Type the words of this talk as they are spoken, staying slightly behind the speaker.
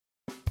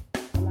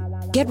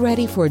Get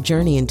ready for a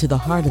journey into the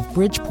heart of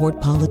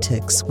Bridgeport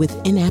politics with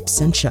In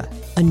Absentia,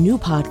 a new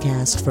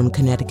podcast from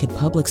Connecticut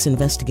Public's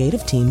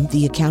investigative team,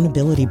 The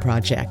Accountability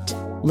Project.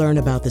 Learn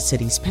about the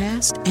city's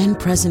past and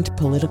present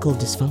political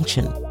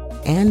dysfunction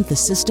and the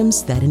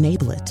systems that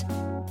enable it.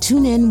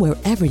 Tune in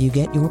wherever you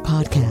get your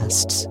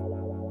podcasts.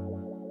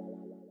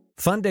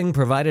 Funding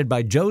provided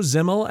by Joe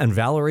Zimmel and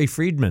Valerie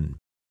Friedman.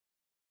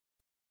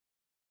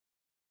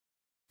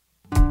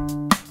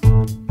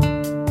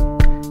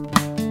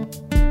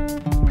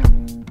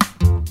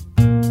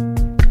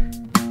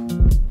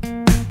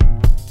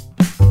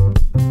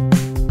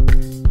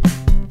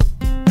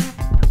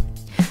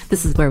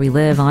 This is Where We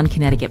Live on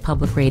Connecticut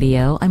Public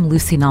Radio. I'm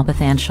Lucy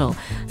Nalpathanchel.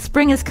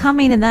 Spring is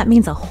coming, and that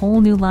means a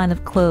whole new line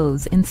of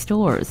clothes in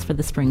stores for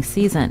the spring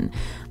season.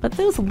 But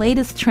those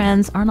latest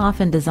trends aren't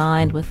often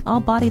designed with all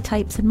body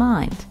types in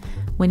mind.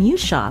 When you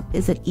shop,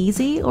 is it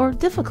easy or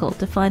difficult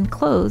to find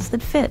clothes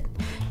that fit?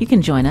 You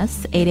can join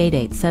us,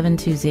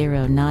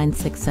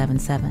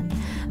 888-720-9677.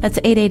 That's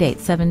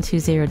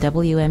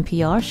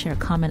 888-720-WNPR. Share a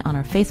comment on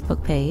our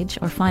Facebook page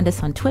or find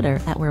us on Twitter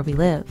at Where We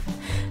Live.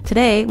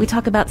 Today, we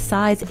talk about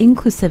size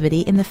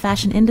inclusivity in the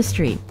fashion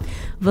industry.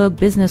 Vogue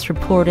Business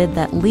reported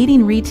that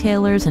leading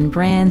retailers and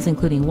brands,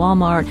 including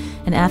Walmart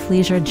and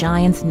athleisure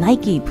giants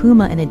Nike,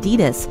 Puma, and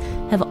Adidas,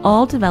 have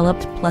all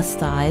developed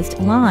plus-sized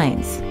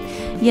lines.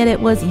 Yet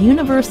it was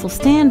Universal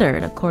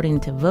Standard,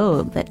 according to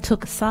Vogue, that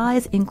took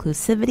size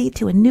inclusivity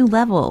to a new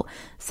level,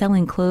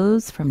 selling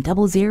clothes from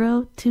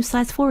 00 to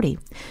size 40.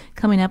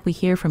 Coming up, we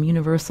hear from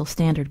Universal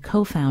Standard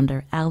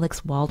co-founder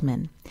Alex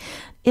Waldman.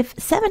 If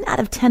 7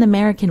 out of 10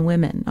 American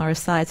women are a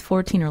size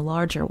 14 or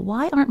larger,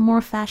 why aren't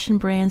more fashion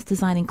brands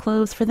designing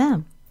clothes for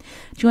them?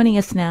 Joining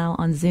us now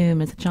on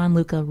Zoom is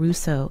Gianluca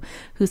Russo,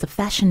 who's a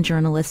fashion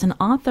journalist and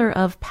author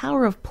of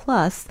Power of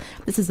Plus.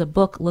 This is a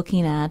book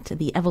looking at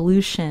the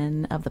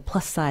evolution of the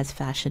plus-size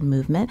fashion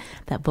movement,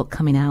 that book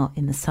coming out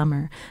in the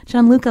summer.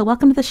 Gianluca,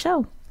 welcome to the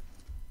show.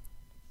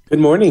 Good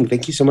morning.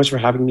 Thank you so much for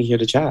having me here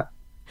to chat.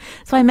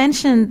 So I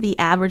mentioned the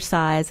average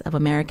size of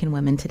American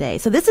women today.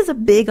 So this is a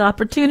big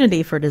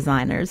opportunity for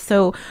designers.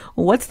 So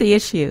what's the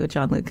issue,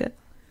 Gianluca?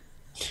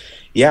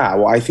 Yeah,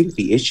 well, I think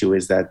the issue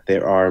is that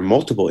there are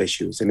multiple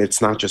issues, and it's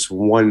not just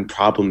one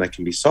problem that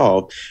can be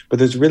solved, but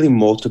there's really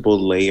multiple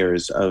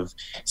layers of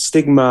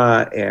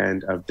stigma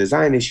and of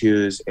design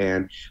issues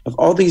and of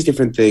all these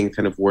different things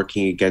kind of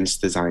working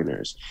against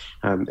designers.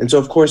 And so,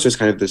 of course, there's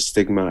kind of the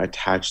stigma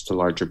attached to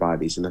larger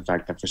bodies and the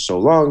fact that for so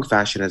long,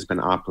 fashion has been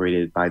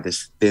operated by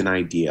this thin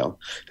ideal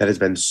that has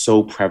been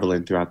so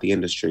prevalent throughout the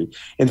industry.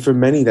 And for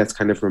many, that's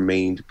kind of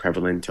remained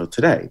prevalent till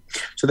today.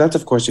 So that's,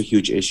 of course, a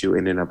huge issue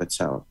in and of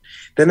itself.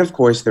 Then, of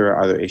course, there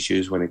are other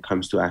issues when it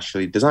comes to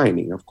actually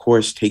designing. Of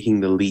course,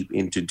 taking the leap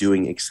into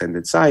doing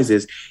extended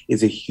sizes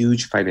is a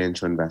huge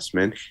financial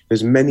investment.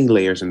 There's many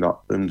layers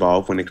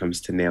involved when it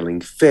comes to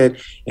nailing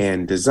fit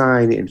and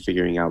design and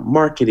figuring out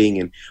marketing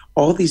and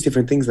all these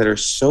different things that are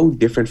so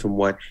different from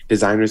what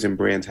designers and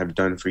brands have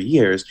done for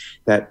years,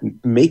 that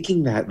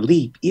making that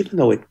leap, even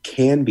though it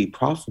can be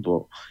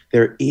profitable,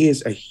 there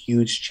is a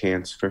huge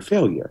chance for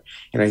failure.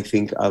 And I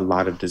think a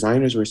lot of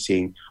designers we're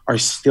seeing are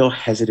still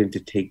hesitant to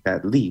take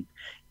that leap,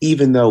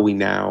 even though we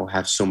now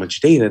have so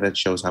much data that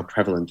shows how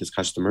prevalent this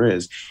customer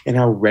is and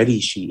how ready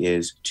she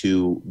is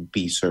to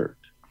be served.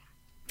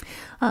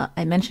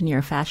 I mentioned you're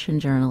a fashion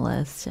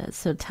journalist,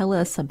 so tell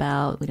us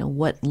about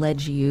what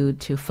led you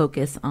to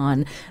focus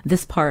on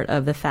this part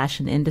of the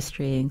fashion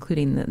industry,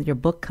 including your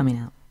book coming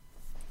out.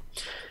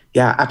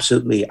 Yeah,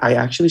 absolutely. I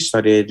actually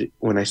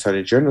when I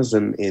started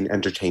journalism in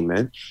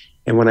entertainment.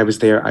 And when I was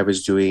there, I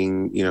was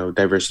doing,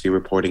 diversity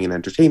reporting in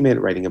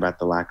entertainment, writing about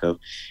the lack of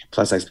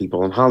plus-size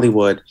people in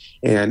Hollywood.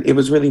 And it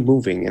was really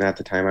moving. And at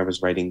the time, I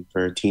was writing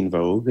for Teen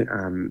Vogue.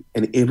 And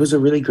it was a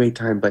really great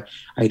time. But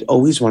I'd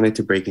always wanted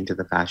to break into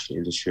the fashion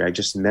industry. I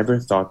just never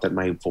thought that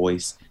my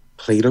voice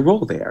played a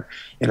role there.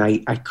 And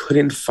I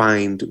couldn't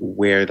find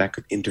where that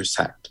could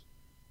intersect,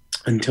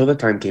 until the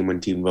time came when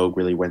Teen Vogue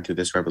really went through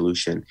this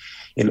revolution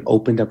and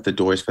opened up the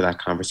doors for that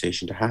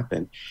conversation to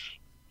happen.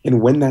 And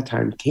when that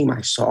time came,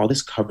 I saw all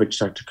this coverage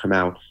start to come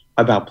out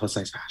about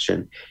plus-size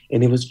fashion.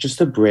 And it was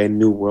just a brand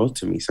new world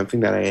to me,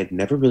 something that I had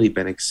never really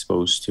been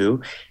exposed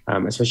to,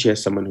 especially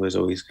as someone who has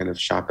always kind of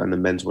shopped on the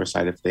menswear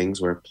side of things,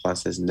 where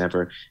plus has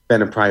never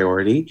been a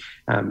priority.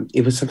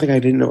 It was something I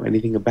didn't know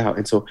anything about.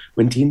 And so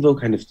when Teen Vogue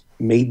kind of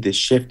made this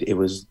shift, it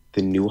was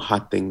the new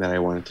hot thing that I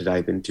wanted to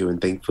dive into. And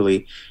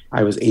thankfully,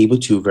 I was able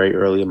to very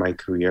early in my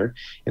career.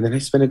 And then I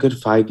spent a good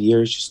 5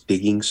 years just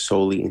digging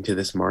solely into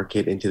this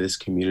market, into this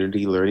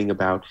community, learning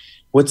about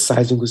what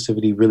size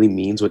inclusivity really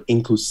means, what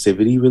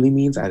inclusivity really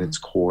means at its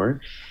core.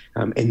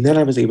 And then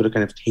I was able to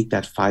kind of take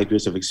that 5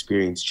 years of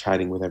experience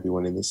chatting with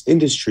everyone in this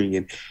industry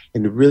and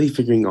really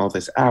figuring all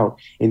this out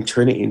and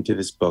turn it into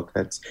this book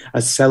that's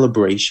a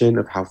celebration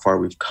of how far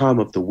we've come,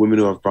 of the women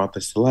who have brought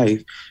this to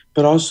life,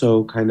 but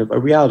also kind of a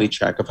reality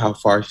check of how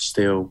far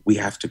still we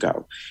have to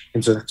go.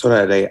 And so that's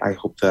what I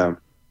hope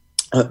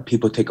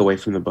people take away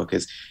from the book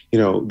is,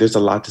 there's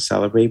a lot to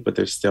celebrate, but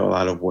there's still a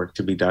lot of work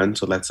to be done.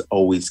 So let's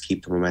always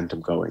keep the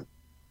momentum going.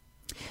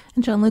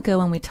 And Gianluca,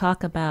 when we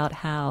talk about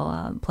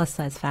how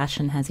plus-size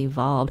fashion has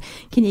evolved,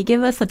 can you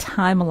give us a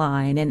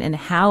timeline and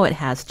how it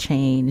has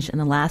changed in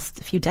the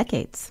last few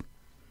decades?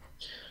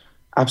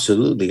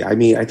 Absolutely. I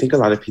mean, I think a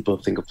lot of people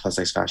think of plus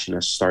size fashion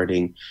as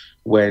starting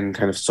when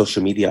kind of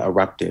social media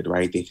erupted,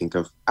 right? They think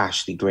of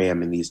Ashley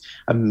Graham and these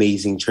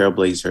amazing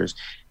trailblazers.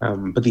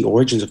 But the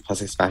origins of plus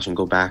size fashion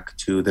go back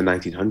to the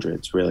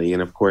 1900s, really.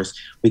 And of course,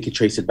 we could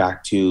trace it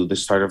back to the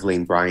start of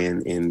Lane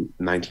Bryant in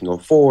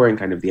 1904 and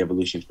kind of the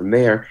evolution from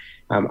there.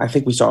 I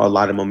think we saw a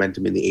lot of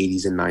momentum in the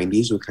 80s and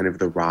 90s with kind of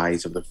the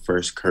rise of the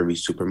first curvy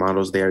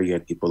supermodels there. You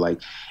had people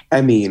like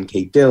Emmy and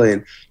Kate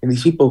Dillon, and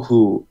these people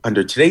who,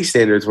 under today's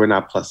standards, were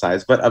not plus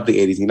size, but of the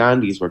 80s and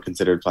 90s were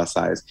considered plus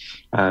size,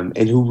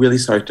 and who really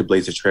started to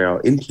blaze a trail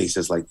in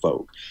places like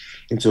Vogue.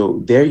 And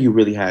so there you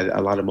really had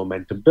a lot of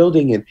momentum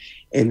building,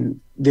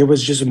 and there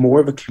was just more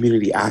of a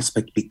community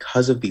aspect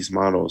because of these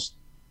models.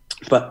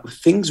 But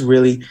things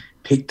really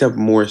picked up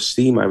more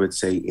steam, I would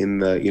say, in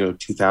the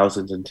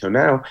 2000s until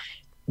now,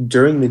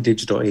 during the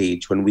digital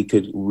age when we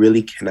could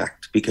really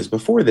connect. Because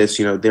before this,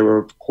 there were,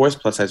 of course,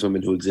 plus size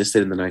women who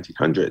existed in the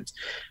 1900s,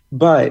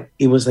 but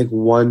it was like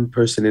one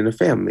person in a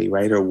family,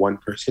 right? Or one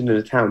person in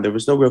a town. There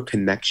was no real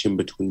connection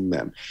between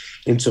them.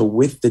 And so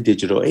with the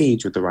digital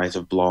age, with the rise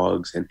of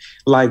blogs and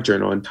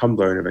LiveJournal and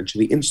Tumblr and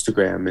eventually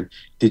Instagram and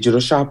digital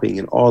shopping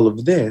and all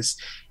of this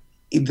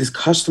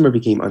customer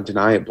became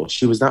undeniable.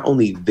 She was not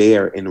only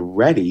there and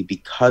ready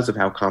because of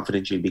how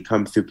confident she had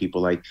become through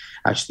people like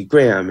Ashley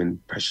Graham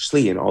and Precious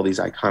Lee and all these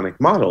iconic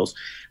models,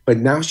 but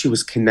now she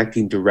was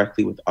connecting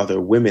directly with other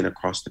women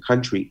across the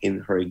country in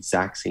her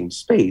exact same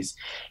space.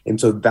 And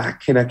so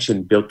that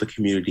connection built the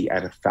community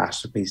at a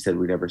faster pace than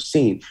we'd ever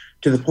seen,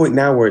 to the point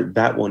now where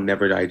that will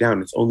never die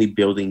down. It's only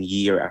building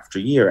year after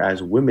year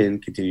as women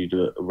continue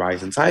to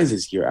rise in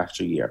sizes year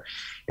after year.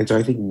 And so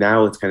I think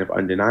now it's kind of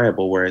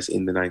undeniable, whereas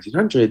in the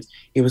 1900s,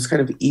 it was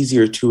kind of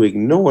easier to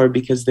ignore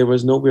because there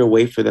was no real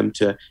way for them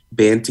to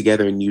band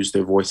together and use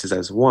their voices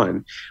as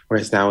one,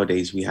 whereas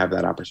nowadays we have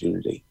that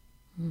opportunity.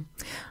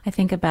 I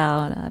think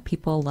about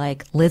people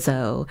like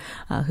Lizzo,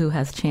 who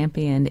has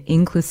championed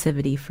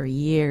inclusivity for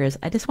years.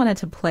 I just wanted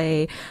to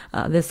play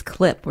this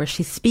clip where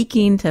she's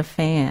speaking to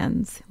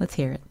fans. Let's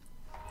hear it.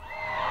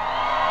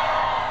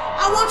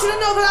 I want you to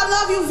know that I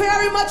love you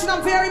very much and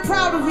I'm very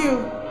proud of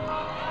you.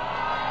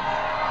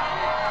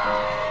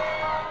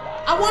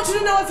 I want you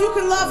to know if you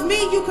can love me,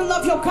 you can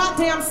love your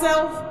goddamn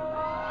self.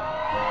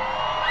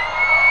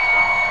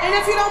 And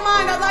if you don't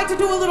mind, I'd like to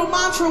do a little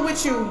mantra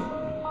with you.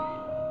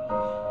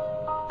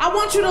 I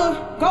want you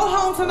to go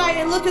home tonight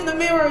and look in the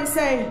mirror and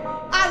say,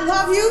 I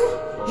love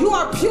you, you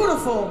are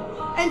beautiful,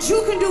 and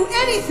you can do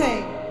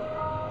anything.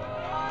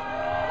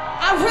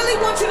 I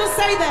really want you to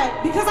say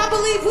that because I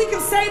believe we can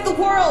save the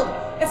world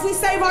if we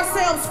save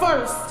ourselves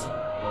first.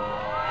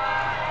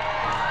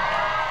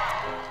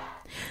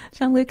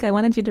 Gianluca, I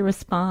wanted you to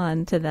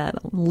respond to that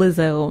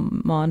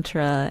Lizzo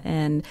mantra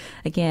and,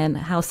 again,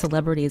 how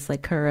celebrities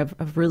like her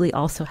have really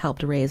also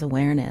helped raise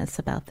awareness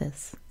about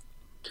this.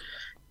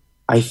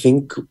 I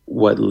think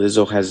what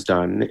Lizzo has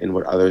done and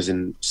what others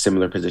in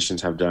similar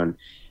positions have done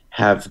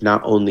have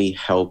not only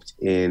helped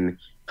in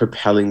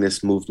propelling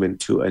this movement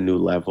to a new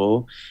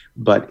level,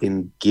 but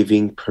in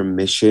giving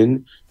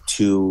permission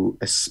to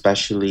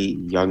especially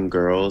young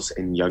girls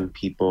and young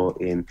people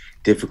in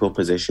difficult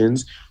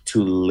positions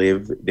to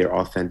live their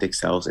authentic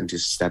selves and to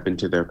step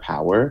into their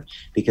power,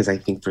 because I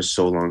think for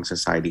so long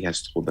society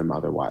has told them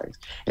otherwise.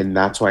 And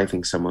that's why I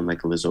think someone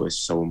like Lizzo is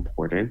so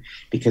important,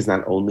 because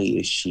not only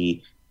is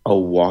she a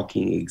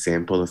walking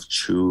example of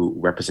true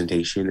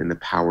representation and the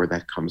power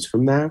that comes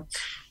from that,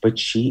 but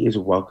she is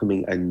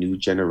welcoming a new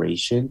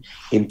generation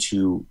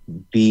into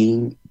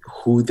being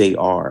who they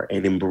are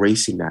and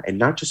embracing that, and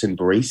not just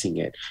embracing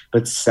it,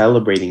 but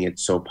celebrating it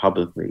so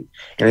publicly.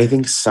 And I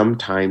think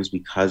sometimes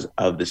because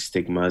of the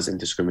stigmas and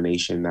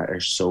discrimination that are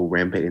so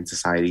rampant in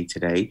society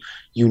today,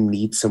 you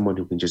need someone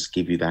who can just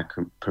give you that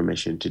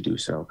permission to do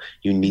so.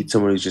 You need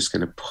someone who's just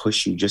going to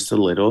push you just a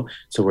little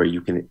to where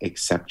you can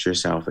accept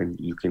yourself and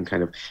you can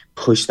kind of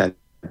push that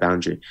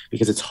boundary,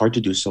 because it's hard to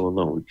do so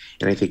alone.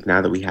 And I think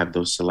now that we have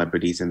those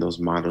celebrities and those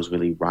models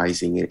really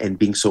rising and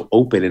being so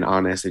open and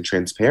honest and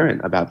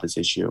transparent about this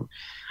issue,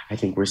 I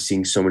think we're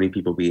seeing so many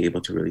people be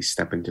able to really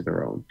step into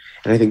their own.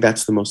 And I think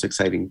that's the most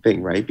exciting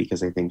thing, right?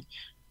 Because I think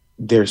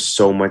there's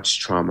so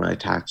much trauma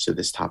attached to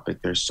this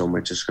topic. There's so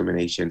much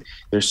discrimination.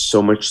 There's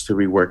so much to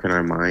rework in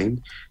our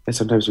mind that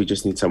sometimes we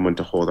just need someone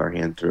to hold our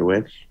hand through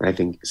it. And I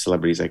think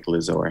celebrities like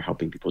Lizzo are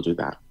helping people do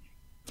that.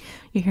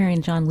 You're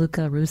hearing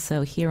Gianluca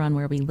Russo here on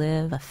Where We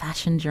Live, a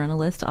fashion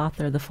journalist,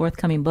 author of the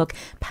forthcoming book,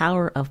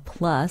 Power of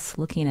Plus,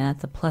 looking at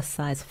the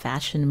plus-size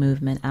fashion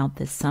movement out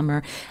this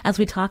summer. As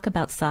we talk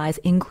about size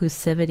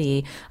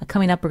inclusivity,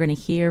 coming up, we're going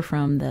to hear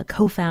from the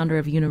co-founder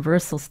of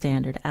Universal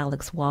Standard,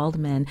 Alex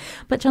Waldman.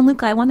 But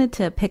Gianluca, I wanted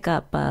to pick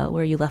up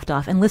where you left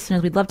off. And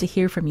listeners, we'd love to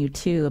hear from you,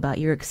 too, about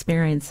your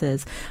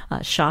experiences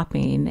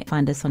shopping.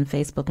 Find us on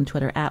Facebook and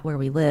Twitter at Where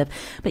We Live.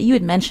 But you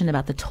had mentioned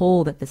about the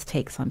toll that this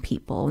takes on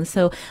people. And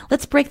so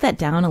let's break that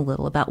down a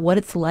little about what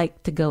it's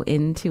like to go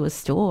into a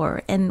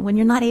store and when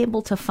you're not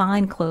able to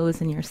find clothes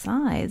in your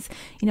size,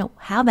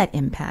 how that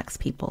impacts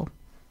people?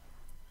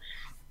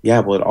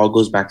 Yeah, well, it all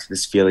goes back to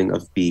this feeling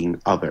of being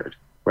othered,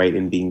 right?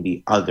 And being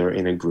the other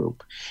in a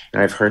group.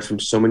 And I've heard from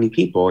so many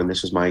people, and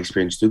this was my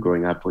experience too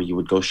growing up, where you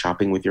would go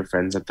shopping with your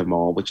friends at the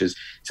mall, which is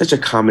such a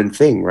common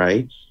thing,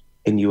 right?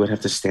 And you would have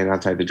to stand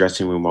outside the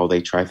dressing room while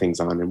they try things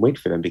on and wait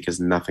for them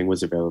because nothing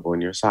was available in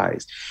your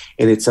size.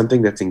 And it's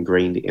something that's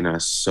ingrained in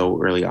us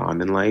so early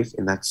on in life.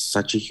 And that's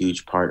such a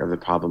huge part of the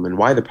problem and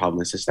why the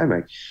problem is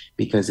systemic,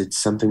 because it's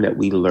something that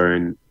we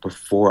learn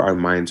before our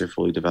minds are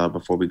fully developed,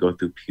 before we go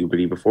through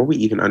puberty, before we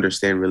even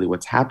understand really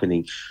what's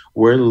happening.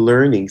 We're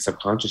learning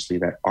subconsciously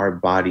that our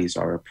bodies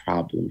are a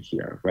problem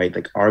here, right?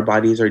 Like our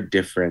bodies are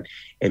different.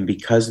 And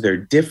because they're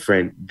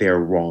different, they're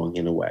wrong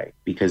in a way,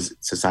 because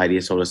society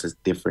has told us that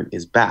different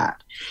is bad.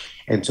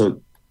 And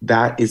so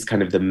that is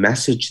kind of the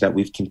message that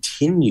we've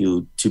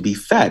continued to be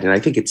fed. And I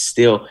think it's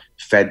still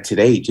fed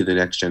today to the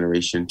next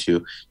generation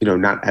to,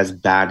 not as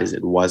bad as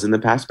it was in the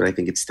past, but I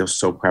think it's still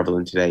so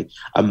prevalent today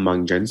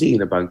among Gen Z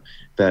and among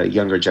the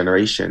younger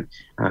generation.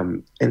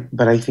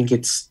 But I think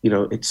it's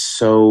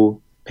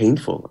so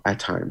painful at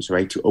times,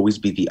 right? To always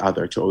be the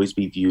other, to always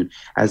be viewed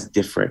as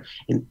different.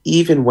 And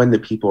even when the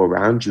people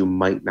around you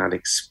might not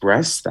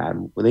express that,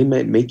 when they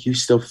might make you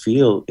still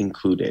feel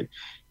included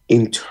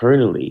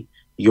internally,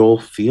 you'll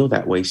feel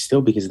that way still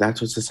because that's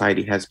what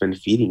society has been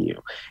feeding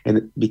you.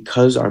 And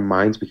because our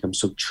minds become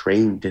so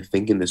trained to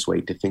think in this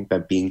way, to think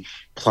that being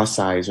plus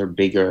size or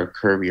bigger or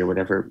curvy or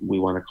whatever we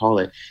want to call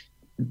it,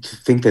 to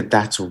think that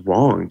that's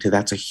wrong,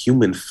 that's a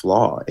human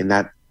flaw, and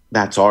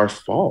that's our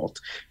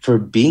fault for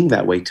being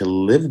that way, to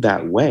live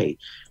that way.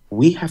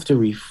 We have to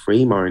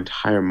reframe our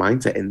entire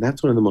mindset. And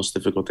that's one of the most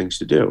difficult things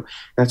to do.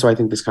 That's why I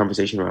think this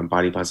conversation around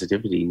body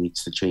positivity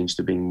needs to change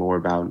to being more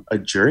about a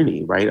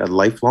journey, right? A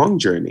lifelong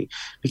journey,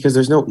 because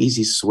there's no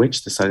easy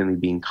switch to suddenly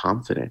being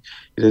confident.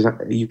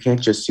 You can't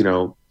just,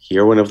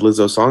 hear one of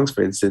Lizzo's songs,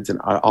 for instance, and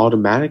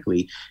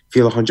automatically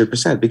feel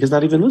 100%, because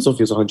not even Lizzo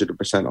feels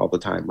 100% all the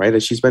time, right?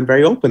 As she's been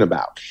very open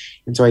about.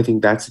 And so I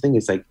think that's the thing.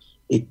 It's like,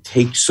 it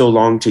takes so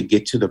long to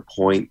get to the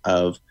point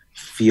of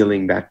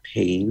feeling that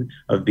pain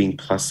of being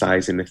plus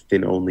size in a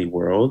thin only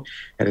world,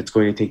 that it's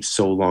going to take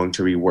so long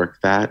to rework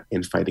that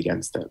and fight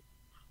against it.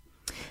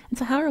 And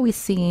so how are we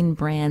seeing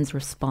brands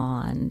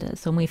respond?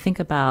 So when we think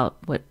about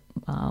what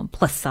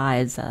plus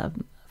size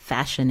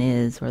fashion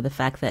is, or the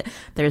fact that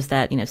there's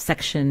that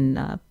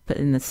section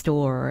in the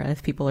store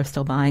if people are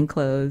still buying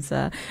clothes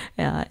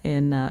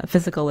in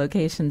physical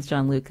locations,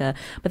 Gianluca.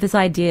 But this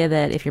idea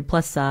that if you're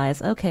plus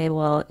size, okay,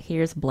 well,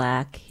 here's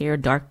black, here are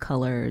dark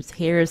colors,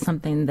 here's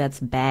something that's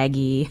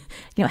baggy.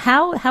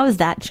 How is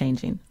that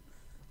changing?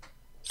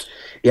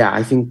 Yeah,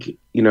 I think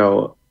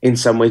in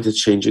some ways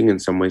it's changing, in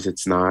some ways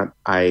it's not.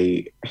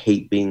 I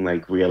hate being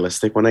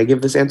realistic when I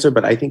give this answer,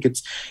 but I think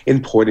it's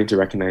important to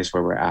recognize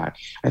where we're at.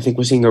 I think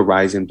we're seeing a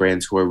rise in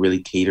brands who are really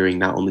catering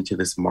not only to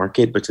this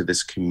market, but to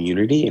this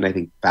community. And I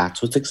think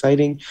that's what's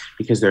exciting,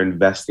 because they're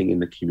investing in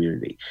the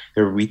community.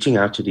 They're reaching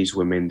out to these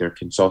women, they're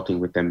consulting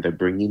with them, they're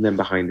bringing them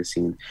behind the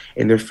scenes,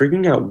 and they're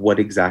figuring out what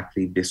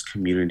exactly this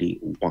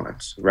community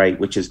wants, right?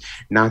 Which is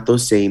not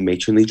those same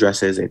matronly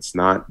dresses. It's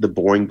not the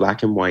boring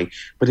black and white,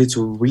 but it's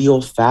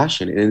real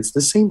fashion. And it's the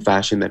same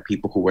fashion that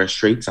people who wear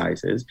straight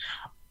sizes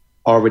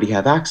already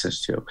have access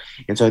to.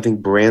 And so I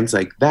think brands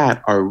like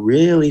that are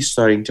really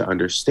starting to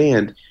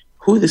understand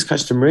who this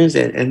customer is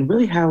and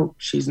really how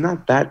she's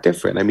not that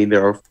different. I mean,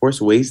 there are, of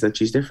course, ways that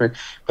she's different,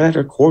 but at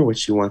her core, what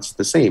she wants is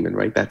the same. And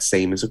right, that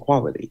same is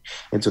equality.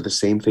 And so the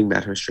same thing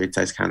that her straight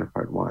size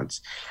counterpart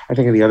wants. I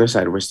think on the other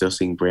side, we're still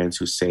seeing brands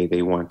who say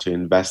they want to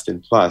invest in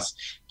plus,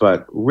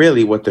 but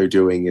really what they're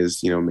doing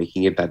is,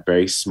 making it that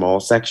very small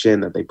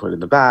section that they put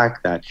in the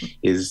back that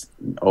is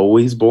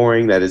always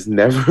boring, that is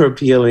never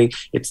appealing.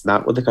 It's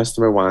not what the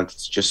customer wants.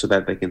 It's just so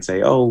that they can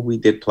say, oh, we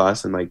did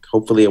plus, and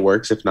hopefully it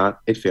works. If not,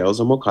 it fails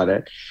and we'll cut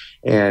it.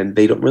 And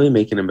they don't really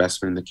make an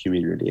investment in the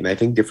community. And I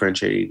think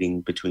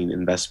differentiating between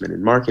investment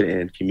in market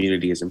and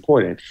community is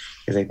important,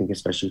 because I think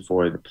especially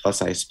for the plus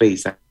size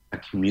space, that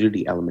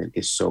community element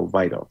is so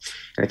vital.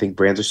 And I think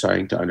brands are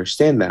starting to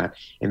understand that,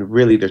 and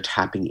really they're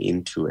tapping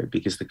into it,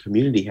 because the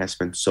community has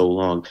spent so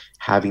long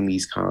having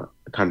these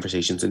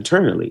conversations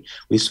internally.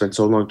 We've spent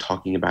so long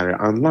talking about it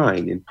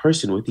online, in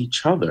person with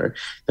each other,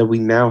 that we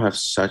now have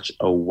such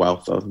a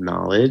wealth of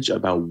knowledge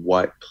about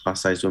what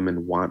plus size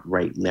women want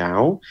right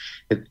now,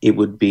 that it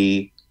would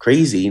be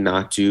crazy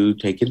not to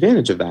take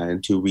advantage of that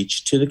and to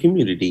reach to the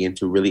community and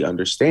to really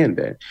understand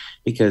it,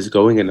 because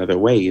going another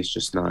way is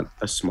just not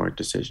a smart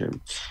decision.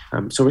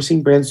 So we're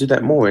seeing brands do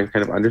that more and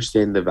kind of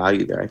understand the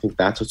value there. I think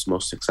that's what's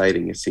most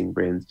exciting, is seeing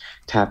brands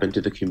tap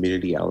into the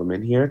community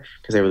element here,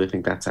 because I really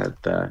think that's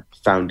at the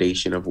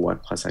foundation of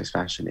what plus size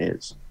fashion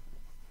is.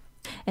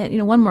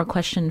 And, one more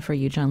question for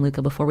you,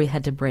 Gianluca, before we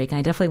head to break. And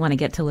I definitely want to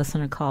get to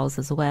listener calls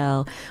as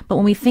well. But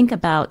when we think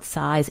about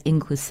size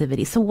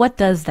inclusivity, so what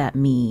does that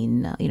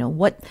mean?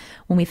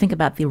 When we think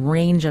about the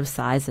range of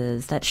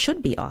sizes that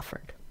should be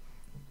offered?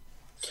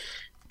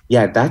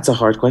 Yeah, that's a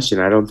hard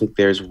question. I don't think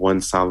there's one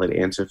solid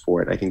answer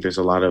for it. I think there's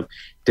a lot of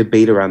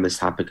debate around this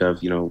topic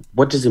of,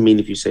 what does it mean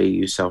if you say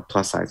you sell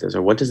plus sizes,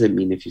 or what does it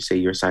mean if you say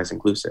you're size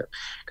inclusive?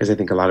 Because I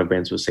think a lot of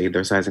brands will say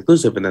they're size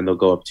inclusive and then they'll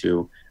go up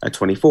to a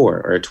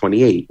 24 or a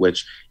 28,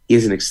 which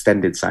is an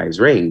extended size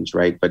range,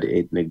 right? But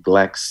it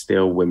neglects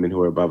still women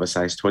who are above a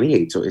size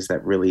 28. So is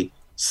that really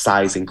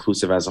size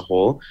inclusive as a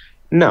whole?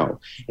 No.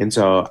 And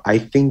so I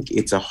think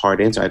it's a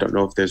hard answer. I don't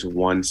know if there's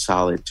one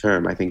solid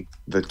term. I think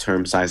the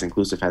term size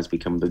inclusive has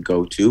become the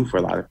go-to for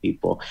a lot of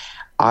people.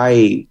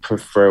 I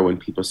prefer when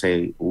people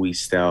say we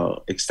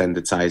sell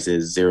extended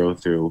sizes 0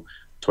 through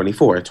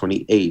 24,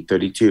 28,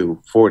 32,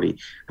 40.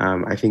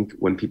 I think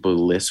when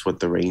people list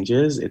what the range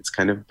is, it's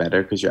kind of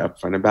better because you're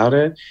upfront about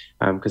it.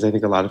 Because I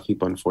think a lot of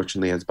people,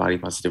 unfortunately, as body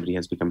positivity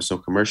has become so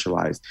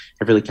commercialized,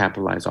 have really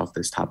capitalized off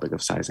this topic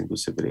of size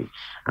inclusivity.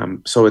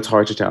 So it's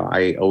hard to tell.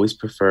 I always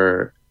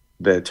prefer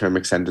the term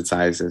extended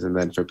sizes and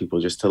then for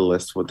people just to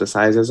list what the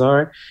sizes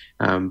are.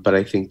 But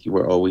I think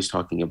we're always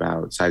talking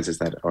about sizes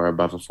that are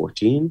above a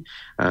 14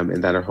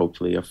 and that are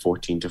hopefully a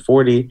 14 to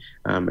 40.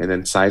 And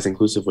then size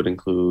inclusive would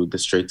include the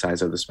straight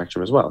size of the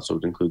spectrum as well. So it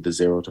would include the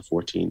 0 to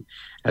 14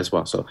 as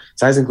well. So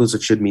size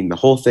inclusive should mean the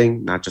whole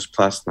thing, not just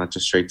plus, not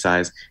just straight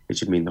size. It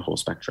should mean the whole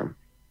spectrum.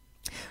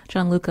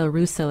 Gianluca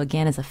Russo,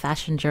 again, is a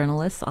fashion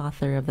journalist,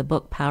 author of the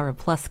book Power of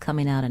Plus,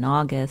 coming out in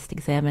August,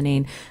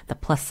 examining the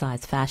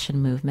plus-size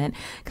fashion movement.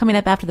 Coming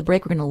up after the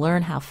break, we're going to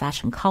learn how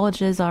fashion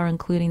colleges are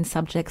including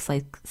subjects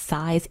like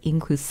size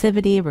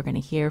inclusivity. We're going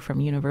to hear from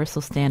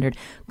Universal Standard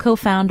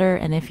co-founder,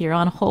 and if you're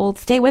on hold,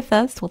 stay with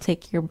us. We'll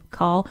take your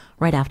call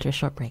right after a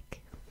short break.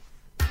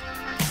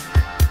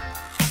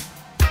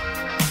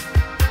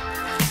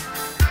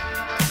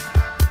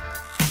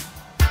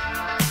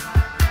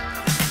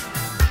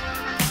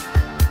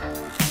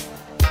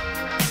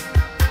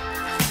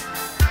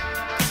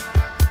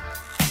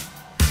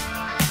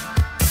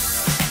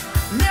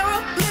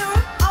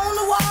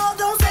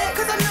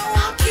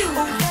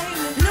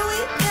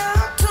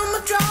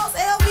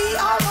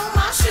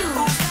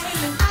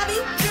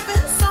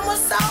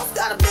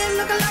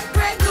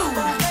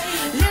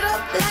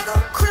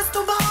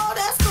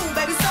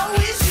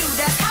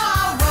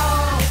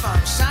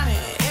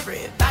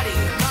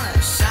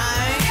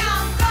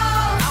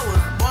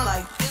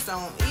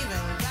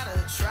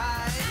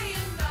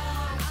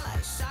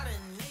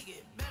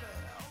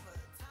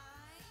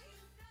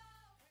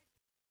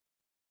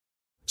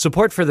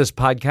 Support for this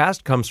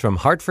podcast comes from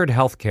Hartford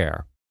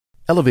Healthcare.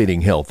 Elevating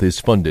Health is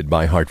funded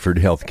by Hartford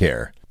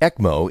Healthcare.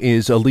 ECMO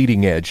is a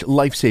leading-edge,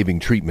 life-saving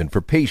treatment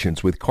for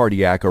patients with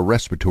cardiac or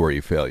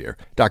respiratory failure.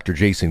 Dr.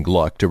 Jason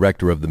Gluck,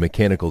 director of the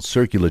Mechanical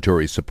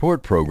Circulatory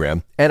Support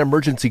Program and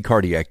Emergency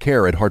Cardiac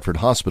Care at Hartford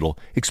Hospital,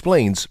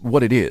 explains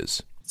what it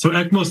is. So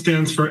ECMO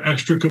stands for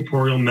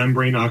extracorporeal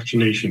membrane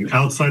oxygenation,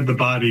 outside the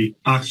body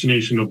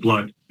oxygenation of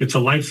blood. It's a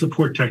life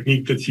support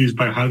technique that's used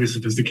by highly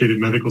sophisticated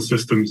medical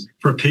systems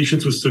for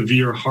patients with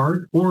severe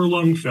heart or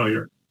lung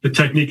failure. The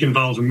technique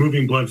involves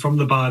removing blood from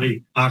the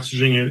body,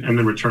 oxygenating it, and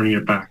then returning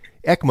it back.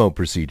 ECMO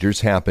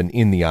procedures happen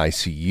in the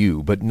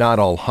ICU, but not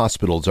all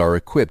hospitals are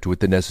equipped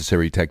with the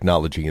necessary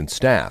technology and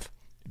staff.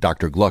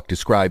 Dr. Gluck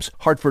describes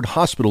Hartford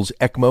Hospital's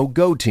ECMO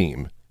Go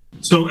team.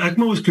 So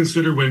ECMO is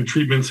considered when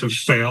treatments have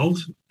failed.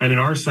 And in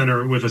our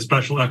center, with a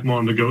special ECMO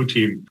on the Go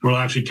team, we'll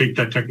actually take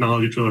that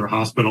technology to their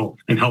hospital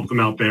and help them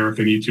out there if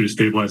they need to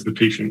stabilize the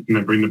patient and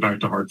then bring them back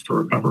to Hartford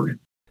for recovery.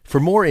 For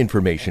more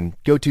information,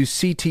 go to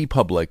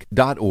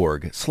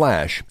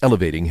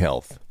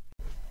ctpublic.org/elevatinghealth.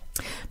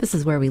 This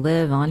is Where We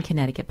Live on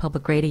Connecticut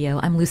Public Radio.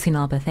 I'm Lucy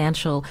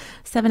Nalpathanchel.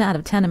 7 out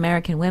of 10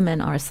 American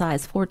women are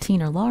size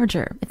 14 or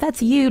larger. If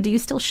that's you, do you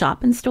still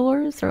shop in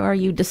stores, or are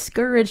you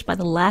discouraged by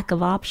the lack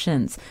of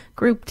options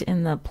grouped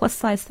in the plus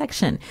size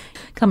section?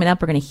 Coming up,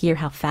 we're going to hear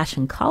how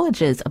fashion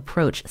colleges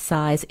approach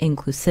size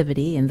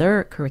inclusivity in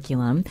their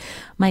curriculum.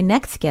 My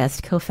next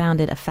guest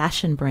co-founded a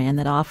fashion brand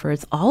that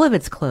offers all of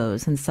its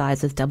clothes in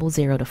sizes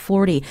 00 to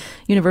 40.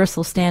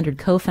 Universal Standard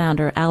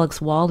co-founder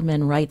Alex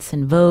Waldman writes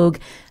in Vogue,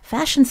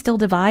 "Fashion still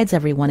divides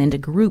everyone into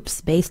groups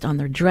based on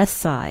their dress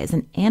size,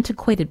 an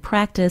antiquated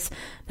practice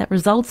that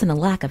results in a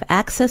lack of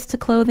access to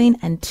clothing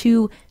and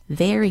two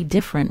very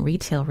different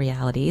retail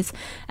realities."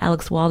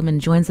 Alex Waldman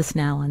joins us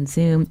now on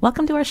Zoom.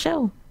 Welcome to our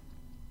show.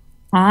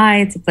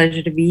 Hi, it's a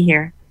pleasure to be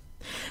here.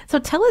 So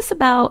tell us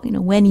about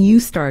when you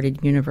started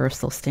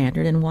Universal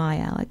Standard and why,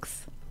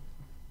 Alex.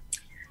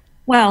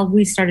 Well,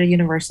 we started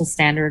Universal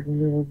Standard and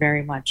we were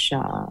very much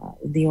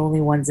the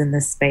only ones in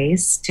this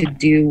space to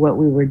do what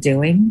we were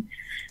doing.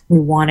 We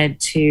wanted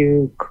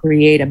to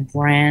create a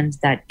brand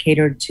that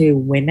catered to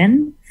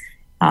women,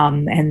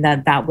 and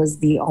that was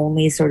the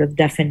only sort of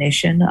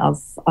definition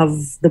of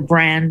the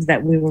brand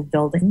that we were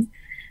building.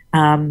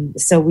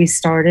 So we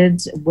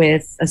started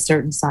with a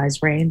certain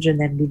size range, and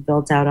then we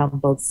built out on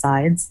both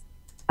sides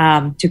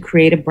to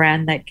create a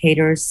brand that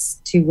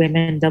caters to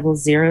women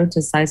 00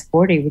 to size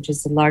 40, which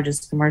is the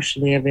largest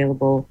commercially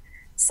available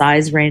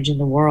size range in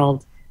the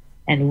world.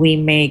 And we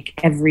make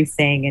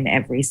everything in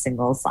every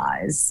single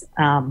size.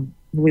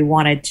 We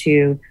wanted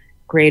to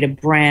create a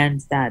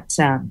brand that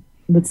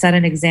would set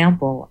an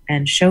example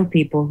and show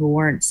people who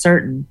weren't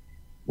certain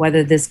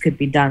whether this could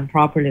be done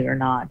properly or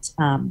not,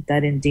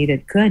 that indeed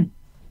it could.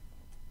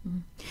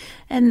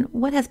 And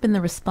what has been the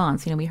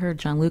response? We heard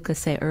Gianluca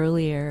say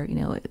earlier,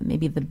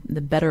 maybe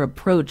the better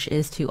approach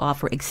is to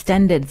offer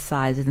extended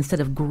sizes instead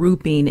of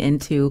grouping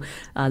into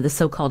the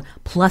so-called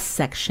plus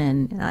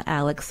section.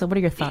 Alex, so what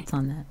are your thoughts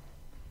on that?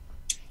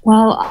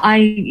 Well,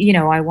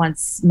 I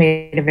once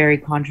made a very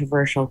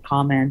controversial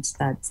comment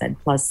that said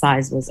plus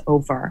size was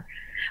over,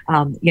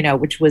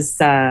 which was,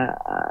 a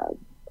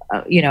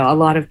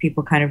lot of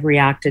people kind of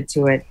reacted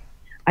to it.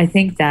 I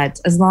think that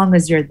as long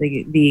as you're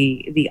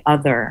the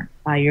other,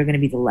 you're going to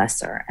be the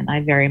lesser. And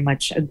I very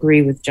much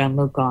agree with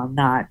Gianluca on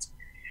that.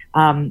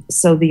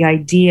 So the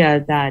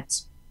idea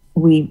that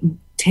we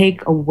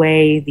take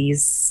away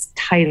these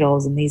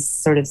titles and these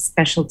sort of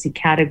specialty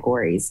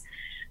categories,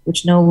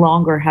 which no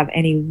longer have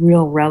any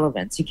real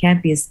relevance. You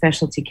can't be a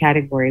specialty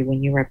category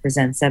when you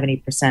represent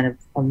 70% of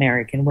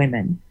American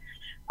women.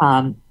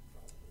 I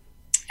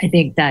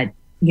think that,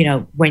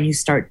 when you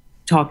start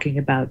talking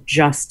about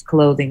just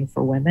clothing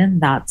for women,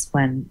 that's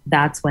when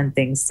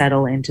things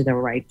settle into the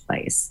right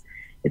place.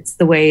 It's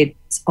the way it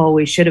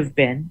always should have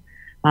been,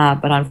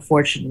 but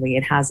unfortunately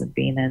it hasn't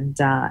been.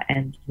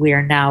 And we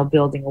are now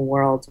building a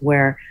world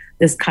where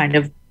this kind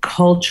of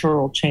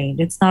cultural change,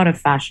 it's not a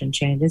fashion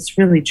change, it's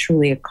really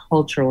truly a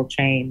cultural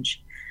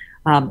change,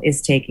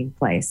 is taking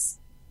place.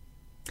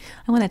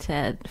 I wanted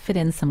to fit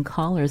in some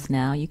callers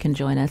now. You can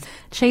join us.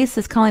 Chase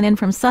is calling in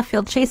from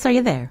Suffield. Chase, are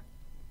you there?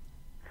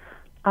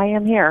 I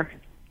am here.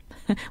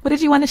 What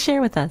did you want to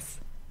share with us?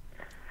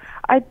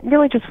 I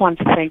really just want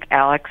to thank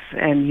Alex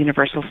and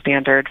Universal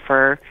Standard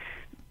for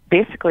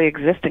basically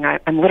existing.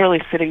 I'm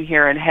literally sitting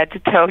here in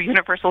head-to-toe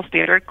Universal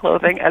Standard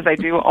clothing, as I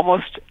do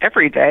almost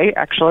every day,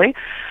 actually,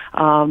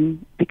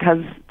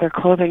 because their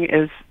clothing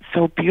is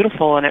so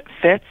beautiful and it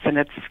fits, and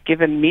it's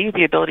given me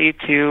the ability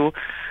to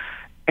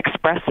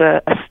express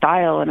a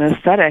style and an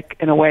aesthetic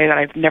in a way that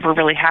I've never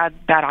really had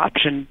that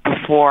option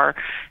before.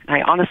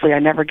 And I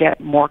never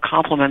get more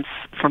compliments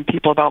from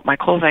people about my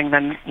clothing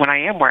than when I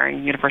am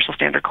wearing Universal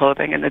Standard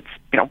clothing. And it's,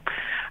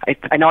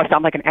 I know I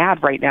sound like an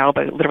ad right now,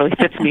 but it literally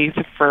fits me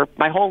for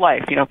my whole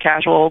life.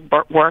 Casual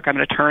work, I'm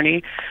an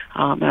attorney,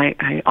 and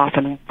I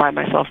often find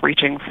myself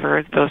reaching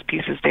for those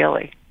pieces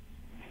daily.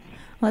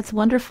 Well, that's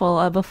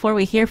wonderful. Before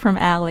we hear from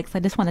Alex,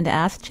 I just wanted to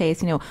ask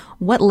Chase,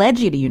 what led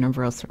you to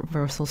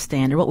Universal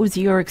Standard? What was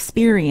your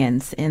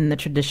experience in the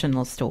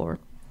traditional store?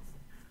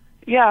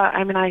 Yeah,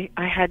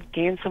 I had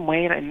gained some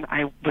weight, and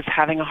I was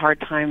having a hard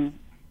time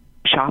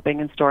shopping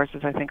in stores,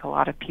 as I think a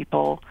lot of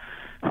people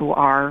who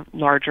are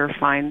larger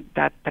find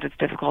that it's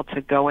difficult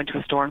to go into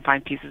a store and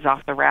find pieces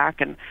off the rack.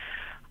 And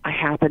I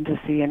happened to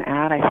see an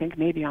ad, I think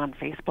maybe on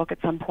Facebook at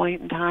some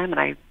point in time, and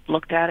I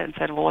looked at it and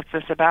said, well, what's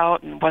this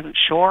about? And wasn't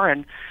sure,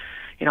 and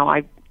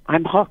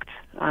I'm hooked,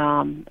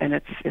 and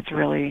it's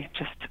really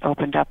just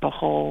opened up a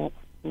whole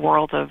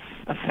world of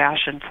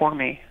fashion for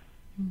me.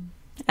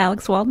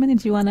 Alex Waldman,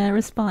 did you want to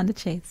respond to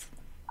Chase?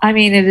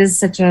 It is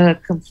such a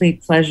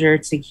complete pleasure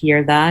to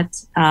hear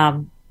that.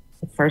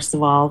 First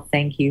of all,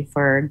 thank you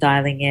for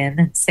dialing in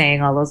and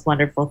saying all those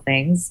wonderful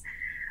things.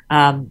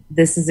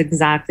 This is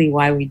exactly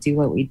why we do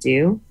what we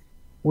do.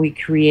 We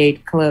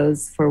create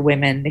clothes for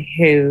women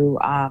who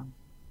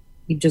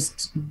you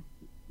just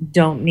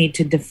don't need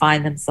to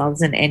define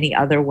themselves in any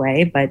other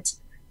way, but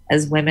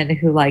as women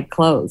who like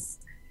clothes,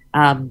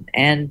 and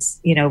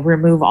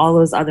remove all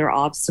those other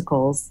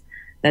obstacles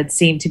that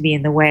seem to be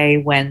in the way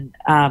when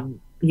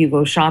you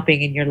go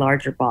shopping in your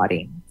larger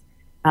body.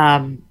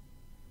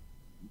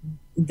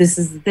 This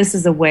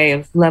is a way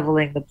of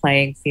leveling the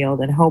playing field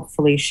and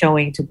hopefully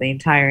showing to the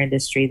entire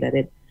industry that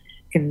it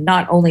can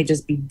not only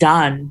just be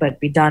done, but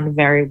be done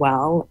very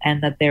well,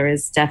 and that there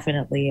is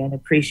definitely an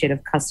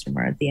appreciative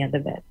customer at the end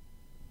of it.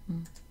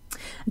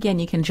 Again,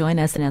 you can join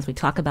us and as we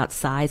talk about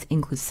size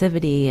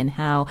inclusivity and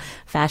how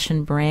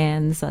fashion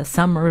brands,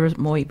 some are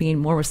being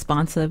more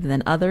responsive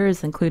than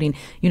others, including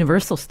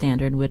Universal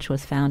Standard, which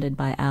was founded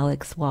by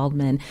Alex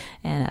Waldman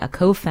and a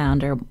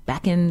co-founder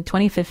back in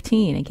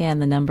 2015. Again,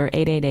 the number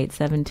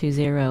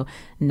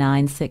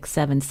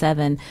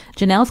 888-720-9677.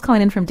 Janelle's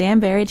calling in from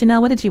Danbury.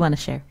 Janelle, what did you want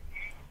to share?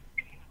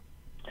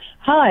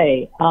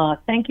 Hi.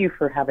 Thank you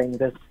for having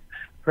this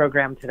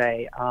program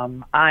today.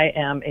 I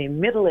am a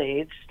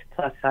middle-aged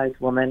plus-size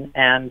woman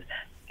and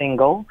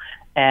single,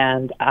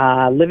 and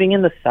living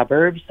in the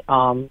suburbs.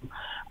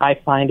 I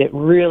find it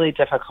really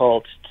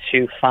difficult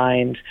to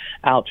find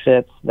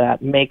outfits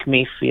that make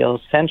me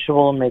feel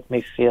sensual, make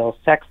me feel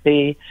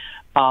sexy.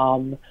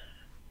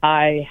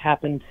 I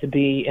happen to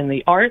be in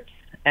the arts,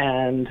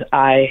 and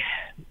I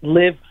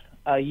live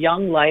a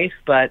young life,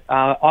 but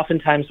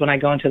oftentimes when I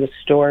go into the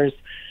stores,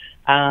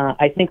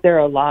 I think there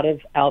are a lot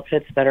of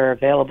outfits that are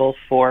available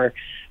for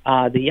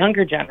the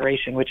younger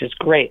generation, which is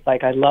great.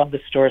 Like, I love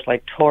the stores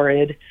like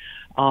Torrid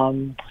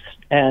and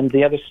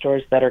the other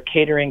stores that are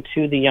catering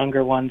to the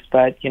younger ones.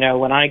 But,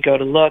 when I go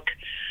to look,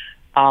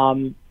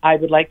 I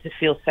would like to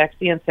feel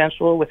sexy and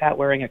sensual without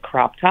wearing a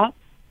crop top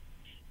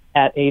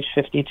at age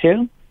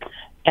 52.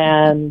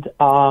 And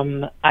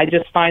I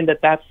just find that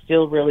that's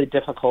still really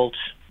difficult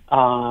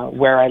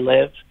where I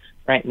live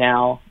right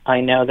now.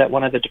 I know that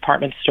one of the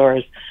department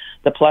stores,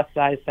 the plus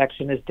size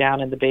section is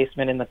down in the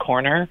basement in the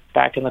corner,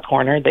 back in the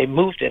corner. They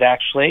moved it,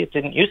 actually. It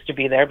didn't used to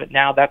be there, but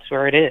now that's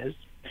where it is.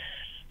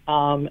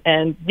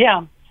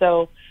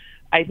 So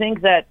I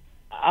think that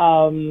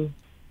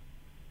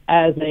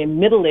as a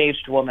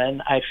middle-aged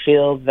woman, I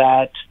feel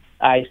that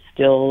I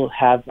still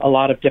have a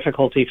lot of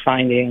difficulty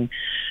finding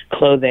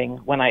clothing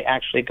when I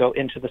actually go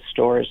into the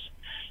stores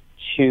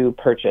to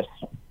purchase.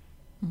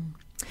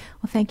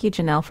 Well, thank you,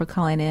 Janelle, for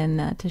calling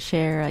in to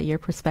share your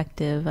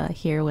perspective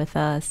here with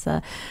us.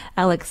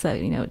 Alex,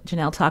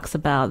 Janelle talks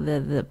about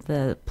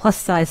the plus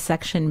size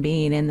section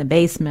being in the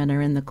basement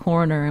or in the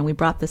corner, and we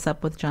brought this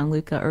up with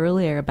Gianluca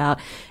earlier about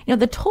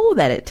the toll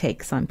that it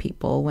takes on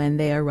people when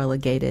they are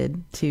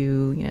relegated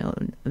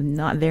to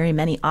not very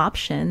many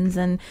options,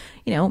 and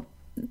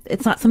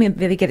it's not something that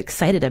they get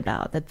excited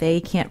about, that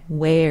they can't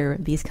wear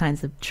these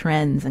kinds of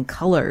trends and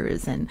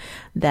colors and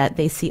that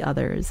they see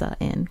others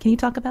in. Can you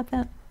talk about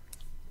that?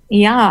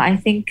 Yeah, I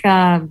think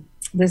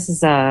this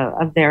is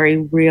a very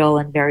real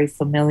and very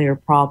familiar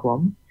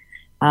problem.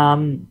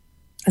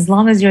 As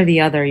long as you're the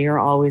other, you're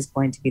always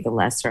going to be the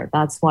lesser.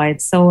 That's why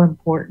it's so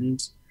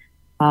important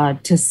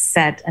to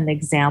set an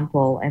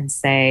example and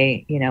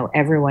say,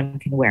 everyone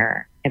can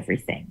wear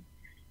everything,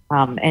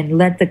 and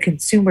let the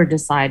consumer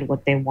decide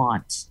what they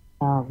want.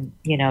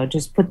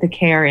 Just put the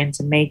care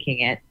into making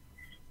it,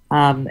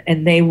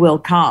 and they will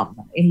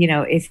come.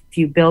 If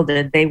you build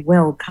it, they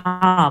will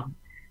come.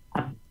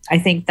 I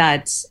think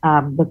that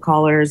the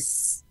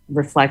caller's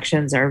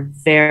reflections are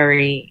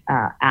very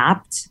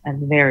apt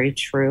and very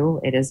true.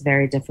 It is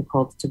very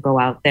difficult to go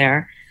out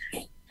there.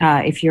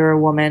 If you're a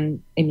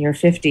woman in your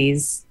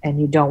 50s and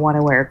you don't want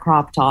to wear a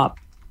crop top,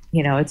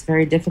 it's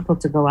very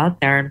difficult to go out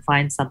there and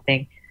find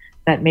something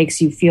that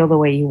makes you feel the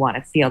way you want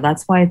to feel.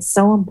 That's why it's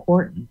so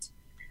important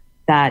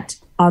that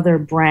other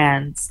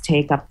brands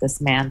take up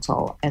this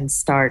mantle and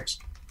start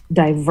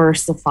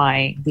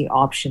diversifying the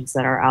options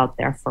that are out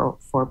there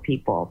for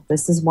people.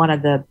 This is one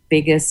of the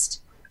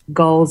biggest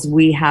goals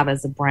we have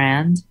as a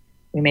brand.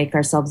 We make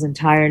ourselves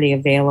entirely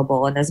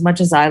available. And as much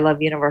as I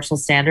love Universal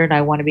Standard, I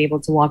want to be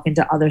able to walk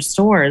into other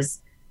stores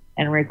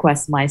and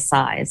request my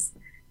size.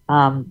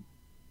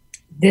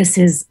 This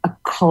is a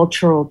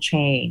cultural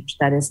change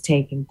that is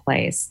taking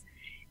place.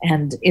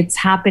 And it's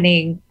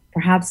happening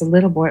perhaps a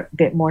little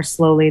bit more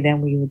slowly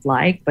than we would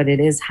like, but it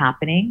is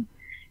happening.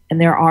 And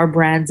there are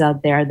brands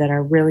out there that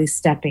are really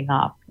stepping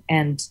up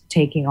and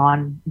taking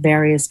on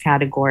various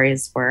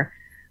categories for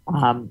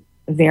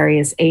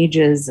various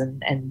ages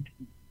and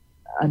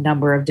a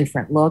number of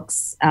different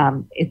looks.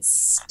 It's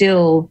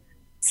still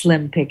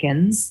slim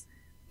pickings,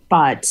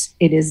 but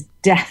it is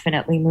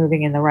definitely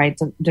moving in the right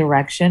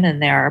direction. And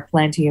there are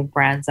plenty of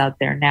brands out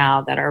there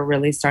now that are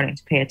really starting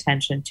to pay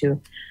attention to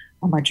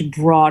a much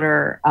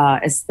broader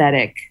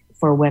aesthetic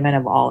for women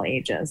of all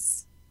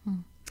ages.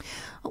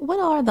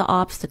 What are the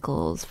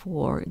obstacles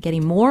for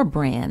getting more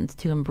brands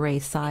to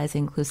embrace size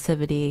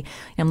inclusivity?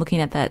 I'm looking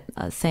at that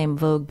same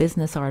Vogue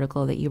business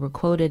article that you were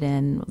quoted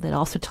in that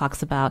also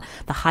talks about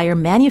the higher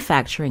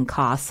manufacturing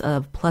costs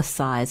of plus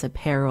size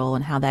apparel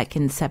and how that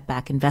can set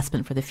back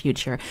investment for the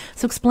future.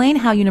 So explain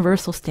how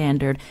Universal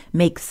Standard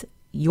makes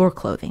your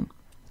clothing.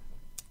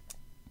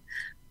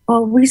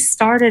 Well, we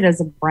started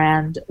as a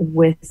brand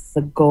with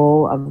the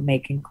goal of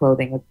making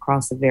clothing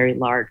across a very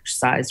large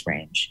size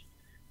range.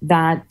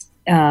 That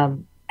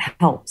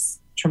helps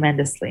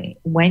tremendously.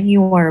 When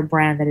you are a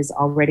brand that is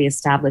already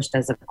established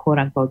as a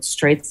quote-unquote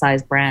straight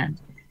size brand,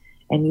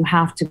 and you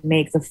have to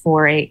make the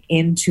foray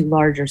into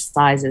larger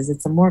sizes,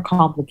 it's a more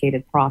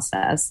complicated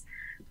process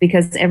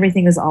because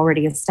everything is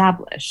already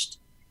established.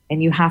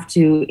 And you have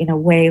to, in a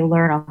way,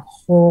 learn a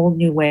whole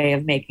new way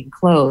of making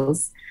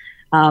clothes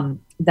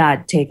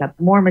that take up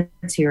more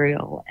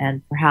material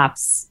and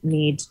perhaps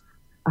need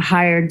a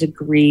higher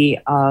degree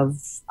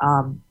of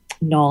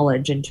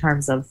knowledge in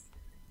terms of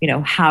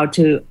how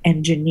to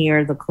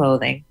engineer the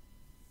clothing.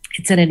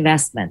 It's an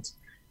investment.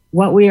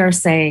 What we are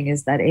saying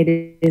is that it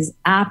is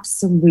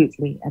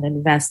absolutely an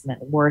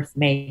investment worth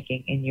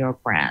making in your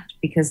brand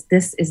because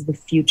this is the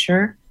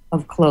future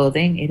of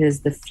clothing. It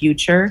is the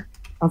future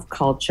of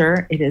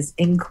culture. It is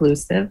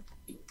inclusive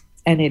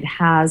and it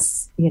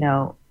has,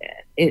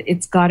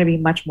 it's got to be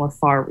much more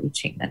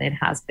far-reaching than it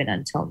has been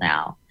until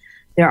now.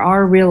 There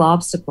are real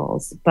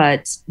obstacles,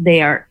 but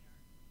they are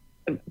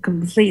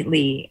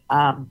completely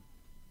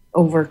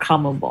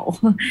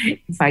overcomable,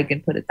 if I can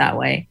put it that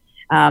way.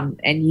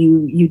 And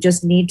you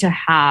just need to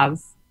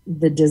have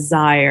the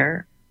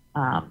desire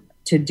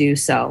to do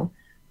so,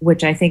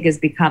 which I think is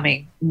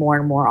becoming more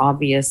and more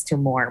obvious to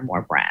more and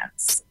more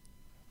brands.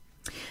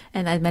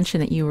 And I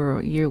mentioned that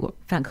you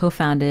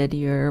co-founded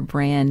your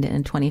brand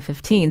in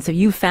 2015. So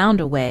you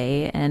found a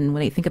way, and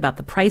when you think about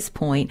the price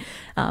point,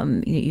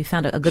 you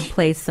found a good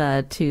place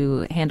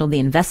to handle the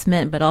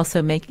investment, but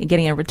also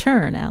getting a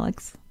return,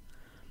 Alex.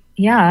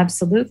 Yeah,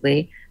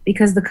 absolutely.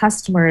 Because the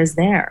customer is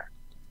there.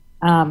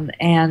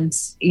 And,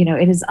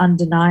 it is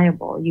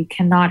undeniable. You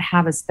cannot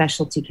have a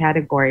specialty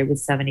category with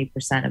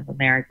 70% of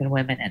American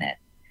women in it.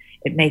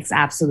 It makes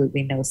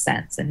absolutely no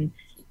sense. And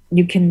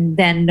you can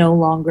then no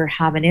longer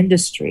have an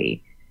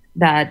industry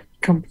that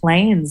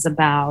complains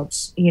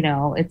about,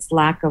 its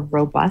lack of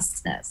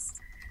robustness.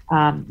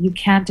 You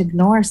can't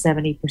ignore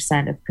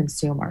 70% of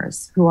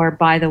consumers who are,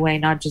 by the way,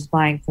 not just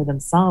buying for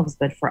themselves,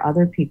 but for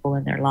other people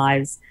in their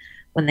lives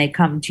when they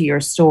come to your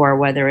store,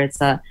 whether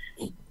it's an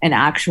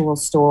actual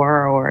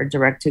store or a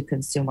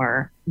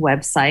direct-to-consumer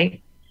website.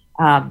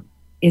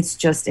 It's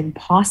just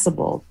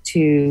impossible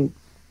to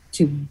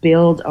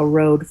build a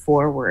road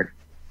forward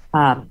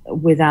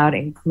without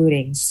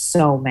including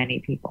so many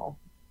people.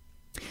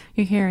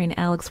 You're hearing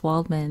Alex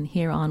Waldman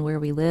here on Where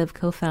We Live,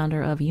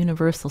 co-founder of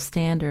Universal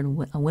Standard,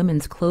 a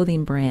women's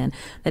clothing brand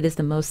that is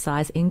the most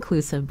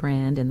size-inclusive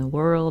brand in the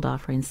world,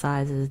 offering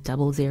sizes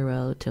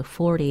 00 to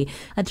 40.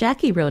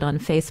 Jackie wrote on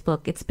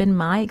Facebook, "It's been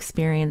my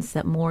experience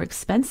that more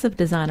expensive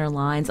designer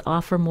lines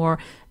offer more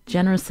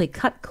generously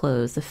cut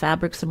clothes. The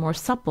fabrics are more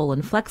supple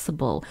and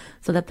flexible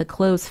so that the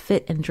clothes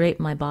fit and drape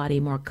my body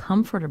more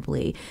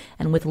comfortably.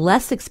 And with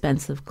less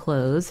expensive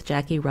clothes,"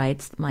 Jackie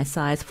writes, "my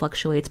size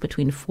fluctuates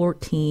between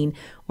 14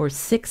 or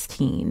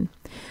 16.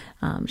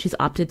 She's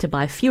opted to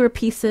buy fewer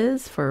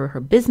pieces for her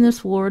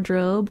business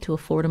wardrobe to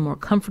afford a more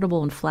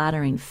comfortable and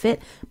flattering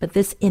fit, but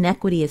this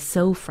inequity is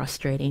so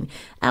frustrating."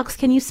 Alex,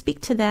 can you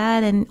speak to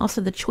that and also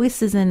the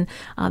choices in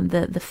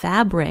the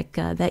fabric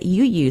that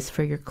you use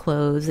for your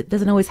clothes? It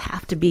doesn't always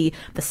have to be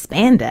the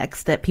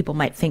spandex that people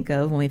might think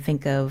of when we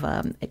think of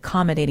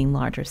accommodating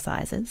larger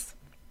sizes.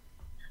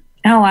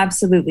 No,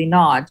 absolutely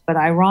not. But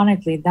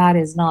ironically, that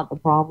is not the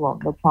problem.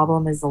 The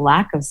problem is the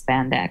lack of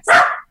spandex.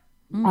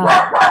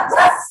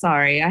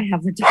 Sorry, I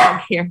have the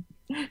dog here.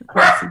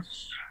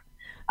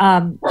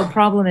 The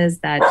problem is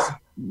that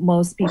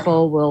most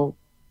people will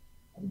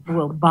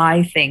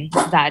buy things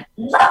that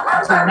do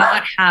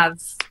not have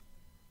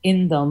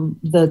in them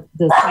the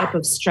type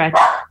of stretch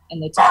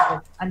and the type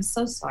of. I'm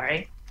so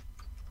sorry.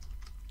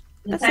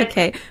 That's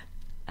okay.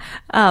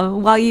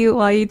 While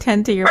you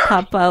tend to your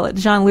pup,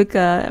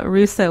 Gianluca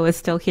Russo is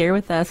still here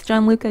with us.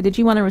 Gianluca, did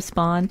you want to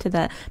respond to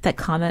that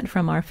comment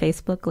from our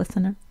Facebook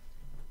listener?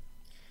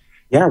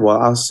 Yeah,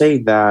 well, I'll say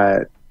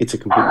that it's a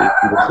completely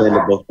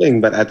understandable thing,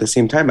 but at the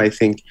same time, I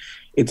think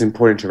it's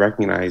important to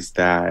recognize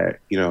that,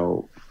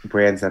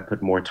 brands that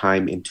put more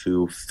time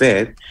into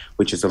fit,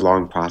 which is a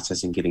long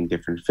process in getting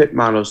different fit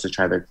models to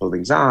try their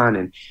clothing on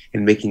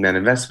and making that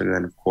investment. And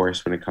then, of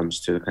course, when it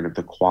comes to kind of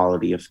the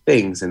quality of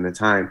things and the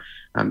time,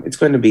 it's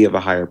going to be of a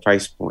higher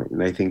price point.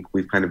 And I think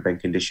we've kind of been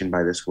conditioned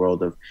by this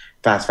world of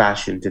fast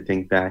fashion to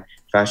think that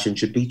fashion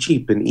should be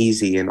cheap and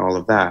easy and all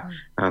of that.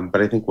 But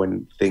I think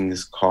when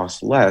things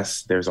cost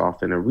less, there's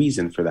often a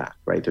reason for that,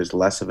 right? There's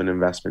less of an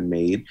investment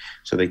made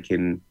so they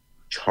can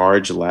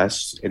charge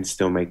less and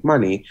still make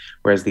money,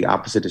 whereas the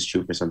opposite is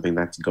true for something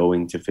that's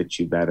going to fit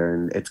you better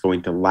and it's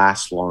going to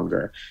last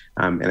longer.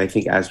 And I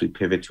think as we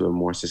pivot to a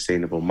more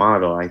sustainable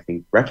model, I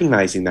think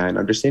recognizing that and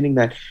understanding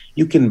that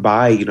you can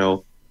buy,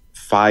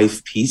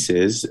 5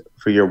 pieces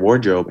for your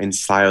wardrobe and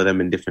style them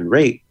in different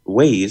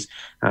ways,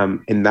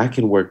 and that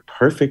can work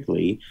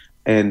perfectly.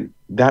 And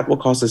that will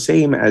cost the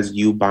same as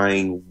you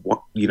buying,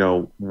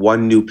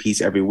 one new piece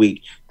every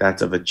week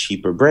that's of a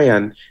cheaper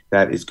brand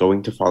that is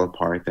going to fall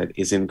apart, that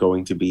isn't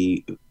going to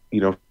be,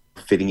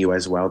 fitting you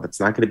as well,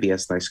 that's not going to be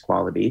as nice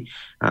quality.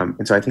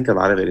 And so I think a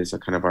lot of it is a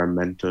kind of our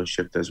mental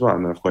shift as well.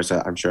 And then, of course,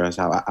 I'm sure as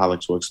how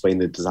Alex will explain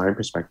the design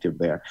perspective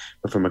there.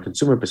 But from a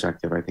consumer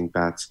perspective, I think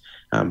that's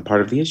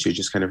part of the issue,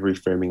 just kind of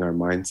reframing our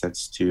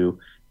mindsets to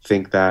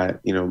think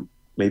that,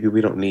 maybe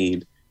we don't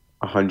need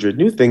 100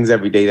 new things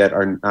every day that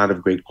are not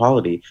of great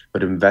quality,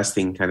 but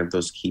investing kind of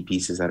those key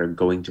pieces that are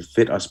going to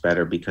fit us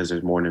better because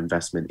there's more an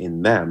investment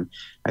in them,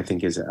 I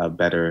think is a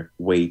better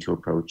way to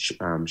approach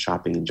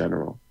shopping in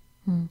general.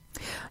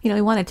 We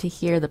wanted to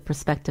hear the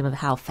perspective of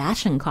how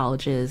fashion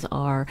colleges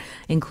are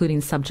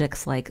including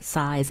subjects like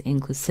size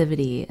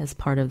inclusivity as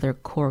part of their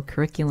core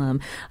curriculum.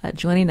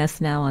 Joining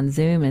us now on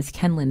Zoom is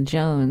Kenlyn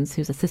Jones,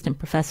 who's assistant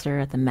professor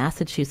at the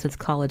Massachusetts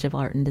College of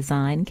Art and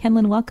Design.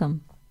 Kenlyn,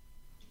 welcome.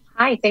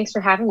 Hi, thanks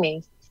for having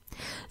me.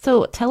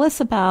 So tell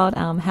us about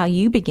how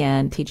you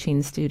began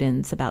teaching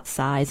students about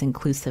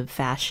size-inclusive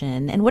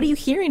fashion, and what are you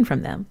hearing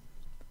from them?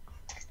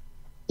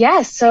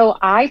 Yes, so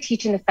I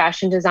teach in the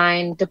fashion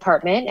design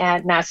department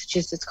at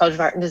Massachusetts College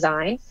of Art and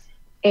Design.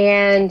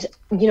 And,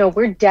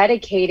 we're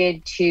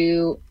dedicated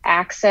to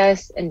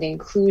access and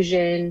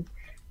inclusion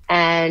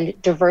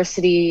and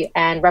diversity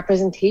and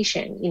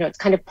representation. It's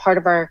kind of part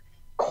of our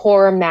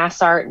core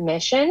mass art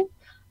mission.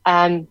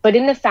 But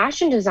in the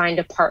fashion design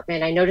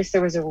department, I noticed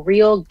there was a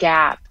real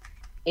gap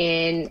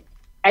in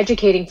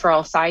educating for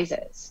all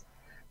sizes.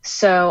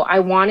 So I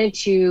wanted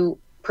to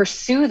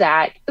pursue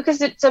that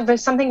because it's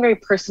something very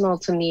personal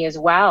to me as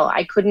well.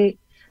 I couldn't,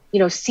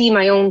 see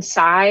my own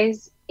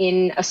size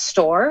in a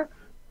store.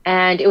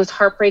 And it was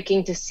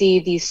heartbreaking to see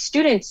these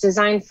students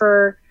design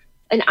for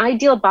an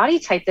ideal body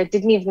type that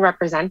didn't even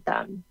represent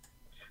them.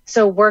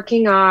 So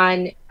working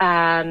on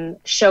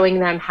showing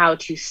them how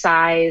to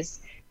size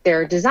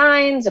their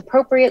designs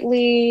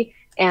appropriately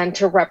and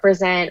to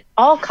represent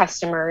all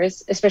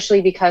customers,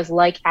 especially because,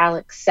 like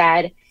Alex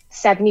said,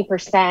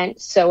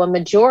 70%, so a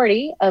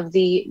majority of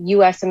the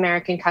US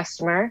American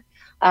customer,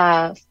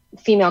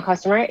 female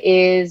customer,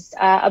 is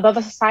above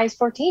a size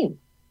 14.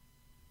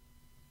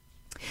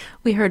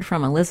 We heard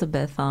from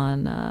Elizabeth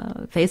on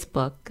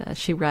Facebook.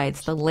 She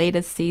writes, the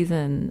latest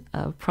season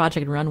of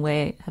Project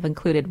Runway have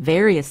included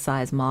various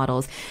size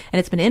models, and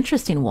it's been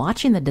interesting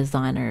watching the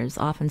designers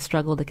often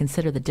struggle to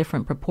consider the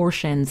different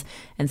proportions,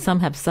 and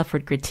some have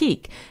suffered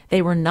critique.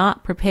 They were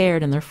not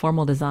prepared in their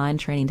formal design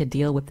training to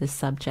deal with this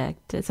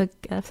subject. So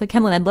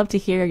Kenlyn, I'd love to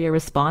hear your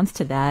response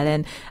to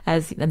that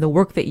and the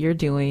work that you're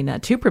doing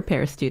to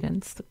prepare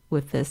students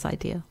with this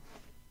idea.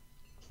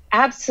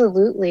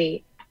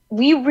 Absolutely.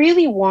 We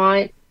really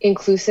want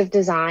inclusive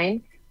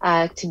design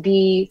to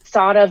be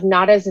thought of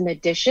not as an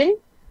addition,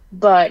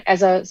 but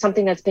as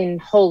something that's been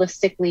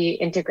holistically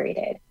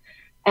integrated.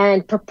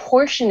 And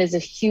proportion is a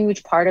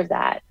huge part of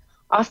that.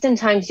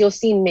 Oftentimes you'll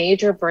see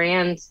major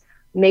brands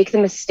make the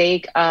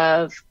mistake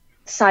of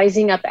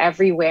sizing up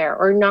everywhere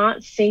or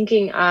not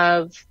thinking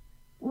of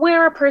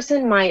where a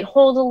person might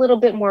hold a little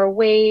bit more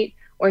weight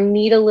or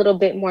need a little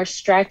bit more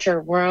stretch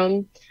or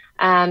room.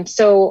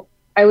 So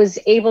I was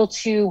able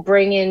to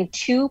bring in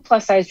 2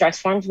 plus-size dress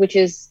forms, which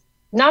is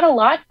not a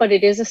lot, but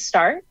it is a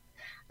start,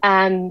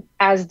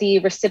 as the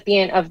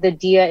recipient of the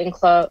Dia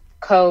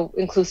Co.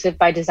 Inclusive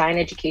by Design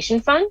Education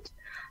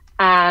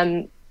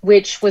Fund,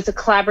 which was a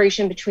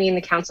collaboration between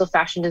the Council of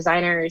Fashion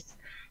Designers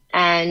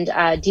and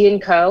Dia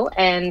 & Co.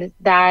 And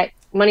that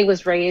money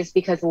was raised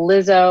because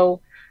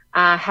Lizzo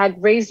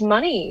had raised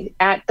money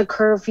at the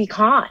Curvy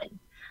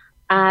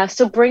Con.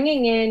 So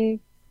bringing in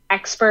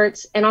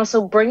experts and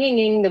also bringing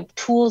in the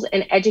tools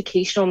and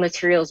educational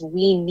materials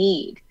we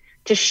need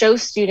to show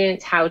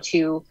students how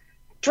to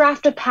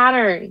draft a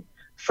pattern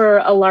for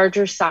a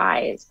larger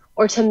size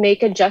or to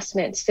make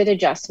fit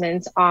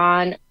adjustments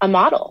on a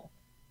model.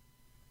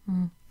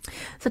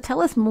 So tell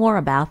us more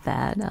about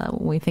that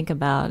when we think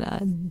about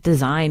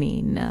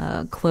designing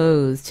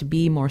clothes to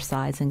be more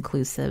size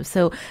inclusive.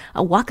 So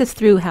walk us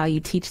through how you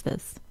teach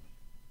this.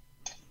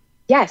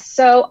 Yes.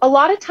 So a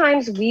lot of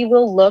times we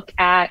will look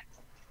at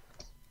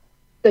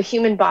the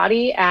human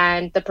body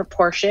and the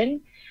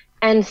proportion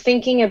and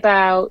thinking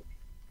about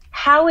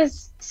how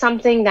is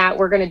something that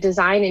we're going to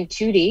design in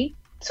 2D,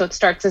 so it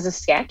starts as a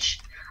sketch,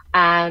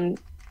 and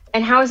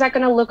how is that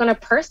going to look on a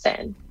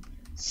person?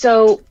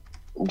 So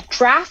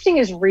drafting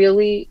is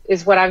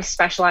what I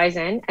specialize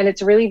in, and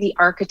it's really the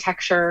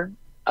architecture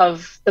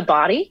of the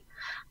body,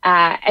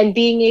 and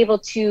being able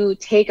to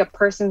take a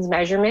person's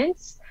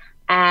measurements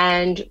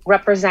and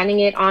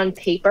representing it on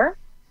paper,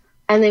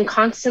 and then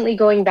constantly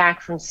going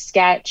back from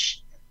sketch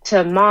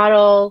to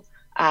model,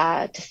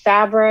 to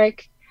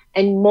fabric,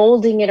 and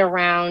molding it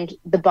around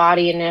the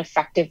body in an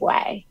effective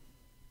way.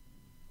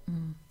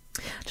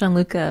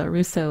 Gianluca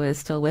Russo is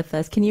still with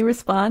us. Can you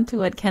respond to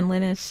what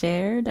Kenlyn has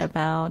shared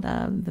about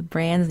the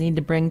brands need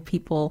to bring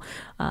people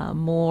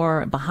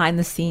more behind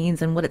the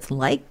scenes and what it's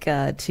like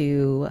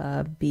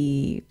to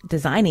be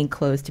designing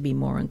clothes to be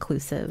more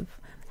inclusive,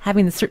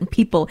 having the certain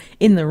people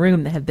in the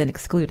room that have been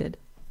excluded?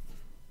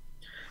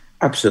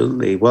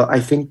 Absolutely. Well, I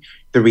think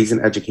the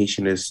reason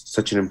education is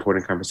such an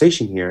important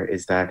conversation here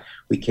is that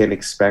we can't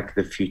expect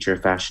the future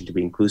of fashion to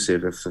be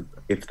inclusive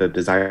if the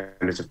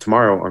designers of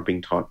tomorrow aren't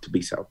being taught to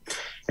be so.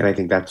 And I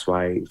think that's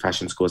why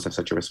fashion schools have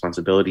such a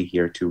responsibility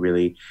here to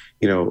really,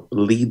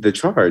 lead the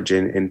charge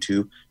and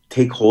to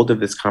take hold of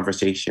this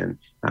conversation.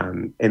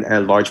 And a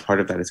large part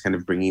of that is kind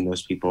of bringing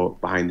those people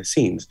behind the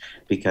scenes,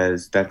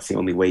 because that's the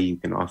only way you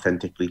can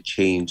authentically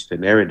change the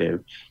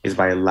narrative is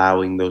by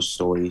allowing those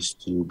stories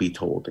to be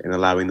told and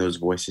allowing those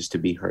voices to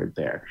be heard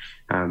there.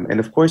 And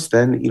of course,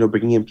 then,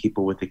 bringing in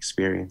people with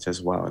experience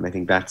as well. And I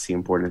think that's the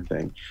important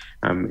thing,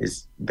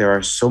 is there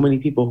are so many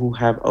people who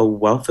have a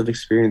wealth of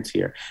experience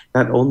here,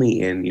 not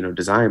only in,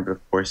 design, but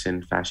of course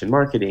in fashion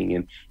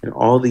marketing and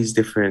all these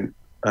different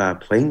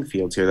playing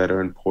fields here that are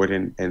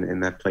important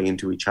and that play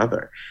into each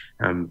other.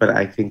 But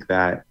I think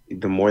that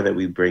the more that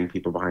we bring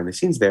people behind the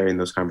scenes there in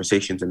those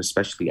conversations, and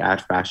especially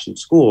at fashion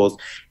schools,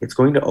 it's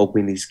going to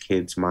open these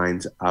kids'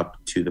 minds up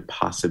to the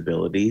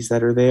possibilities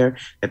that are there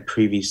that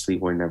previously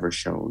were never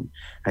shown.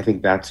 I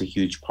think that's a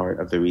huge part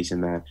of the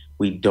reason that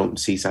we don't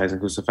see size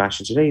inclusive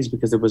fashion today, is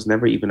because it was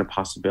never even a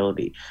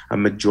possibility. A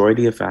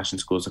majority of fashion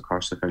schools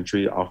across the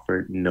country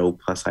offer no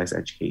plus size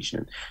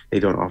education. They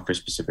don't offer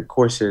specific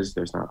courses.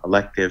 There's not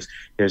electives.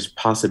 There's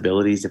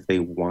possibilities if they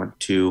want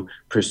to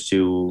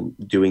pursue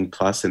doing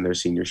plus in their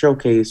senior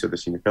showcase or the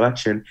senior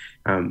collection,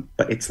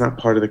 but it's not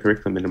part of the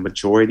curriculum in a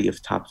majority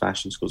of top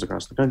fashion schools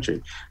across the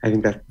country. I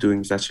think that's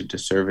doing such a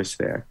disservice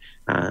there.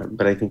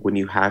 But I think when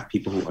you have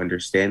people who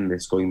understand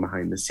this going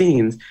behind the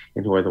scenes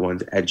and who are the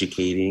ones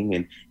educating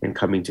and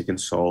coming to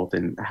consult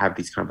and have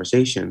these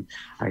conversations,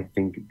 I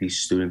think these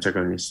students are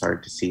going to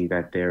start to see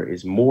that there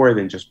is more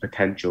than just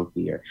potential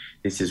here.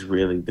 This is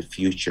really the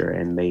future,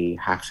 and they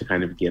have to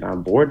kind of get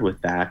on board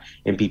with that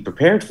and be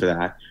prepared for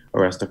that,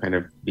 or else they're kind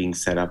of being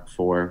set up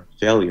for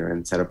failure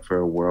and set up for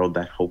a world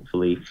that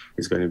hopefully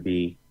is going to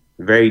be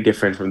very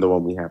different from the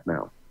one we have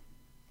now.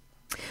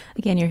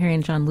 Again, you're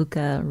hearing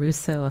Gianluca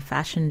Russo, a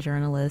fashion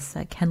journalist.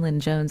 Kenlyn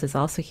Jones is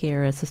also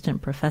here,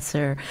 assistant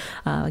professor,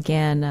 at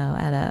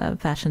a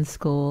fashion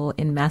school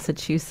in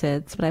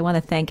Massachusetts. But I want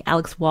to thank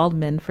Alex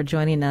Waldman for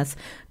joining us,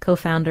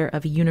 co-founder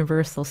of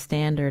Universal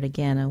Standard,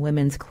 again, a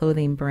women's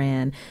clothing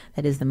brand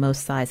that is the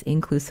most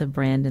size-inclusive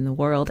brand in the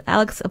world.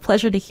 Alex, a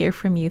pleasure to hear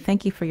from you.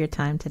 Thank you for your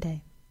time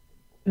today.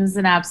 It was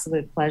an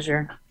absolute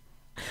pleasure.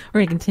 We're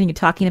going to continue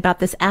talking about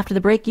this after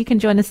the break. You can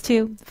join us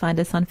too. Find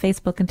us on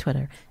Facebook and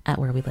Twitter at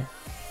Where We Live.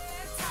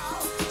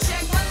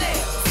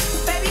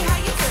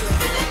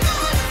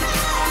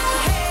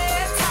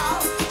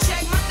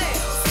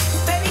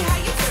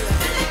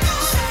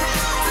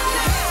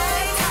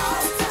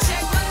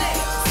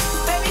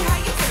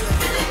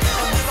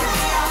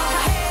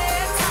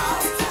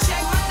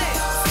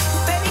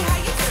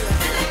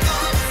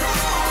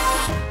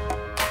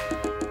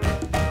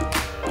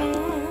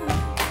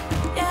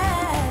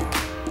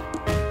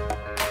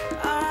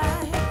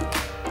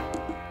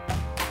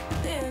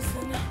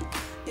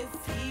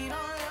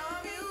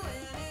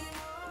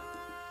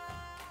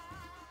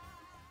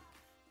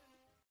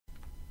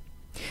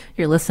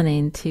 You're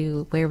listening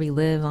to Where We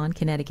Live on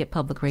Connecticut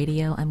Public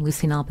Radio. I'm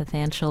Lucy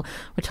Nalpathanchel.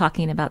 We're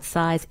talking about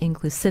size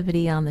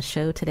inclusivity on the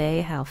show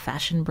today, how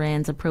fashion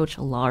brands approach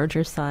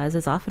larger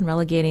sizes, often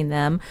relegating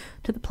them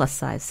to the plus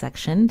size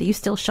section. Do you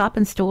still shop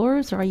in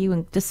stores, or are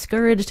you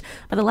discouraged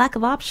by the lack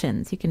of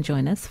options? You can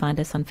join us. Find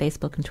us on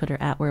Facebook and Twitter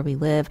at Where We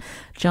Live.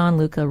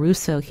 Gianluca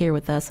Russo here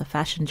with us, a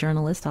fashion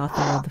journalist, author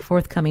of the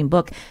forthcoming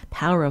book,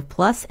 Power of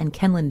Plus, and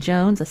Kenlyn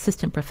Jones,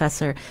 assistant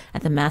professor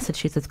at the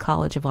Massachusetts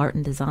College of Art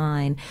and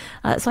Design.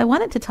 So I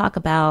wanted to talk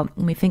about,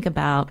 when we think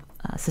about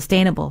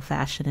sustainable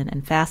fashion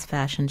and fast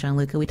fashion,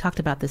 Gianluca, we talked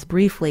about this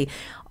briefly,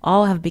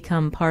 all have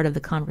become part of the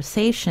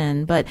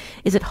conversation, but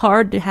is it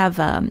hard to have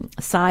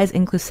size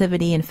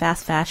inclusivity in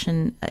fast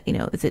fashion?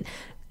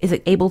 Is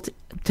it able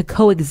to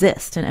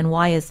coexist, and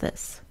why is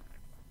this?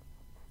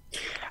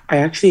 I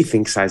actually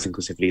think size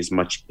inclusivity is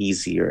much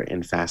easier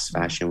in fast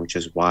fashion, which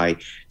is why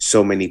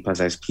so many plus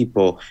size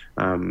people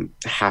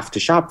have to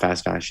shop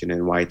fast fashion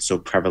and why it's so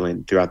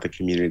prevalent throughout the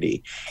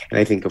community. And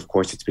I think, of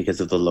course, it's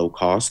because of the low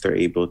cost. They're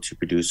able to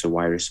produce a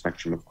wider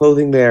spectrum of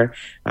clothing there.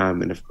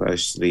 And of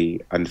course,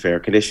 the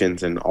unfair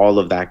conditions and all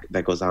of that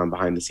goes on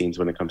behind the scenes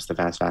when it comes to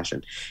fast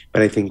fashion.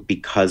 But I think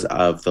because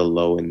of the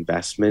low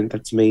investment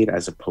that's made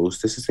as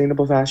opposed to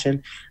sustainable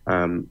fashion,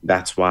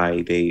 that's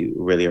why they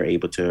really are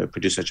able to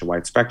produce such a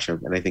wide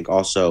spectrum. And I think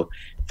also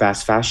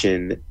fast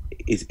fashion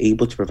is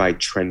able to provide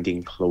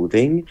trending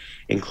clothing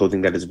and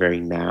clothing that is very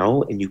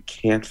now, and you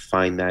can't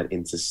find that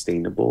in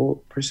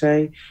sustainable per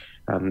se.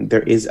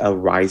 There is a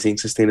rising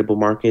sustainable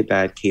market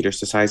that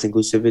caters to size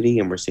inclusivity,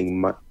 and we're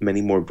seeing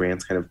many more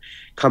brands kind of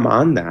come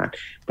on that.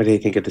 But I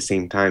think at the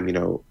same time,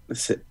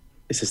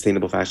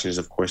 sustainable fashion is,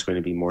 of course, going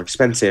to be more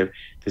expensive.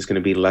 There's going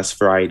to be less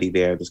variety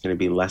there. There's going to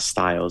be less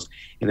styles.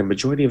 And the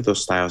majority of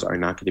those styles are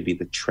not going to be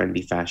the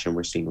trendy fashion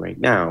we're seeing right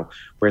now.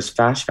 Whereas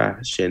fast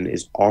fashion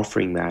is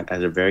offering that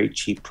at a very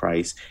cheap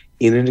price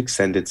in an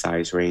extended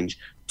size range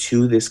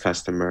to this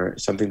customer,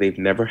 something they've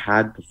never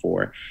had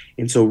before.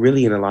 And so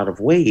really, in a lot of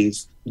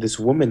ways, this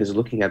woman is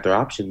looking at their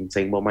options and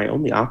saying, well, my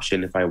only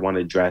option if I want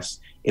to dress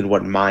in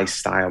what my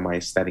style, my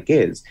aesthetic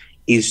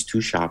is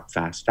to shop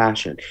fast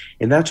fashion.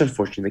 And that's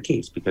unfortunately the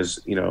case because,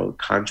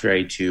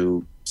 contrary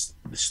to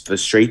the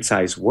straight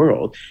size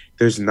world,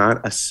 there's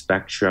not a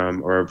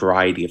spectrum or a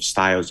variety of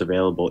styles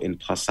available in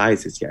plus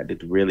sizes yet.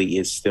 It really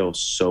is still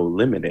so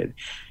limited.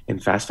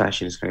 And fast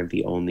fashion is kind of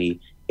the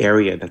only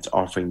area that's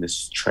offering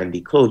this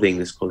trendy clothing,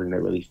 this clothing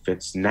that really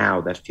fits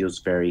now, that feels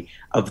very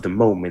of the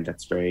moment,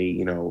 that's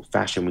very,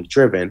 fashion week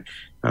driven.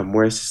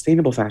 Whereas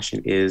sustainable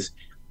fashion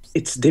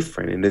it's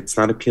different and it's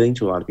not appealing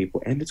to a lot of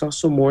people, and it's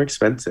also more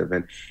expensive,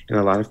 and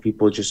a lot of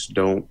people just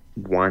don't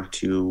want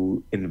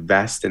to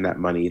invest in that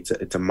money. It's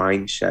a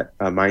mindset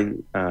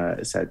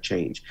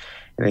change,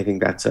 and I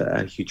think that's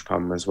a huge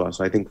problem as well.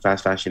 So I think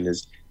fast fashion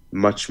is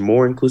much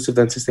more inclusive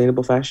than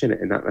sustainable fashion,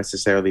 and not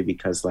necessarily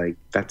because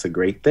that's a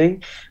great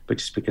thing, but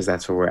just because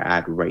that's where we're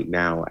at right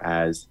now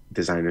as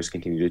designers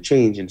continue to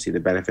change and see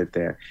the benefit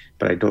there.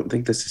 But I don't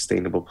think the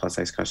sustainable plus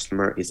size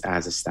customer is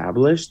as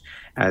established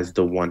as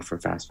the one for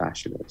fast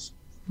fashion is.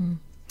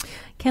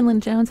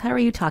 Kenlyn Jones, how are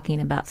you talking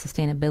about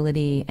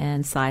sustainability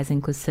and size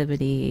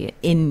inclusivity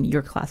in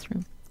your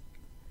classroom?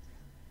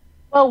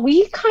 Well,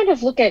 we kind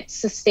of look at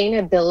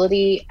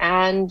sustainability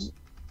and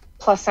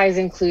plus size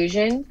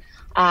inclusion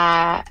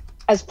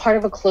as part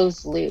of a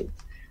closed loop.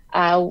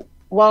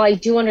 While I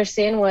do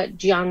understand what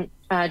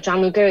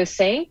Gianluca is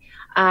saying,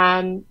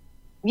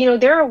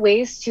 there are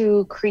ways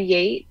to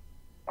create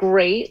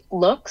great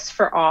looks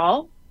for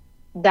all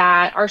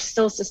that are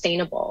still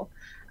sustainable.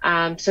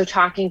 So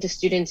talking to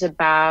students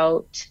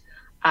about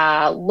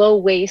low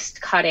waist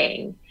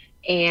cutting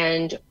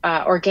and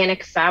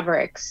organic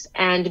fabrics,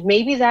 and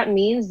maybe that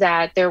means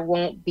that there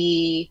won't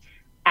be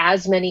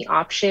as many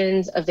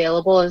options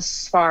available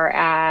as far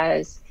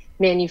as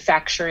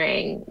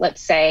manufacturing,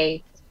 let's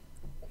say,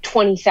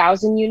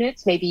 20,000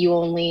 units. Maybe you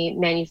only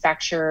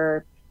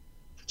manufacture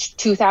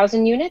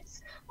 2,000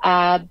 units.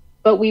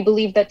 But we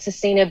believe that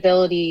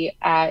sustainability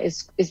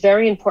is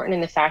very important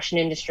in the fashion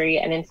industry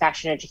and in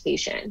fashion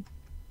education.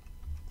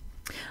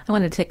 I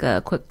want to take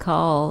a quick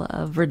call.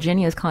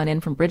 Virginia is calling in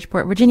from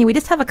Bridgeport. Virginia, we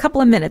just have a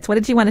couple of minutes. What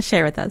did you want to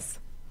share with us?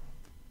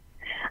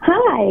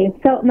 Hi.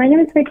 So my name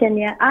is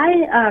Virginia.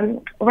 I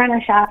run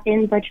a shop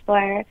in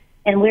Bridgeport,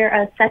 and we're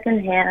a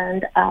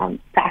secondhand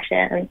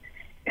fashion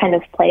kind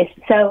of place.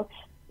 So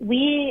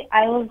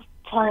I was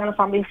telling on the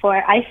phone before,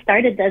 I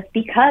started this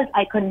because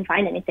I couldn't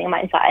find anything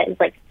my size,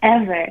 like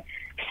ever,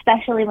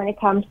 especially when it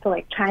comes to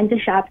like trying to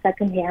shop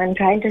secondhand,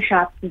 trying to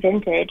shop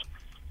vintage.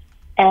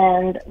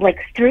 And like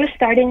through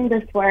starting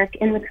this work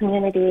in the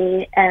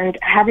community and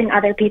having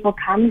other people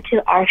come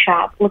to our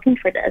shop looking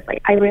for this,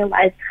 like I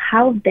realized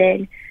how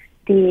big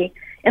the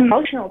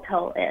emotional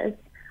toll is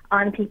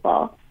on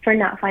people for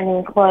not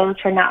finding clothes,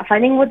 for not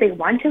finding what they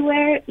want to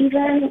wear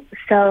even.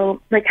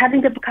 So like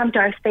having to come to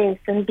our space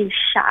and be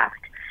shocked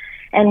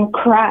and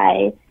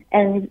cry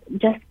and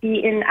just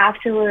be in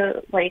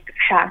absolute like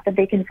shock that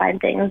they can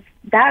find things,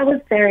 that was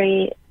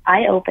very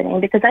eye-opening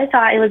because I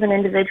thought it was an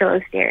individual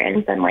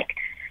experience and like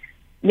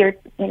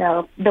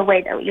the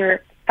way that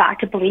you're thought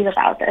to believe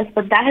about this,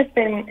 but that has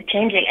been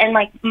changing. And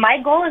like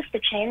my goal is to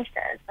change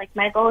this. Like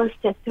my goal is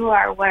to, through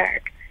our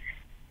work,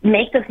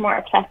 make this more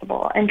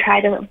accessible and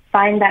try to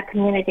find that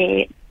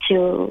community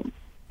to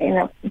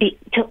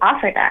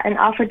offer that and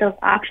offer those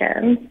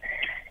options.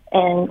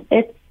 And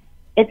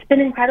it's been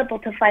incredible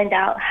to find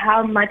out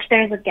how much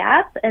there's a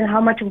gap and how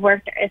much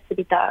work there is to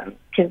be done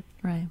to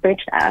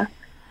bridge that.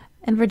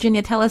 And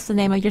Virginia, tell us the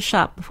name of your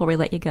shop before we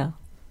let you go.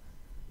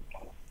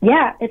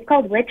 Yeah, it's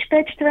called Rich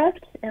Bitch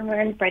Thrift, and we're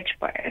in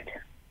Bridgeport.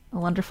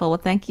 Wonderful. Well,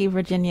 thank you,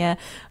 Virginia,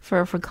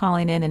 for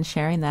calling in and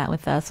sharing that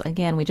with us.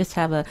 Again, we just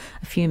have a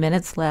few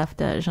minutes left.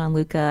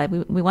 Gianluca,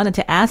 we wanted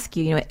to ask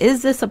you,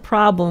 is this a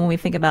problem when we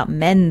think about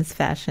men's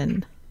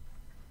fashion?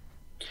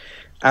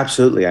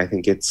 Absolutely. I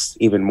think it's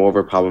even more of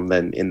a problem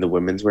than in the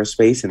women's wear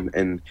space,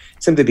 and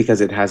simply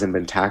because it hasn't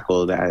been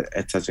tackled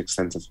at such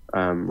extensive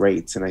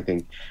rates. And I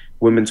think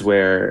women's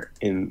wear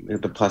in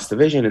the plus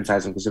division and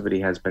size inclusivity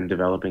has been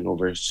developing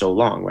over so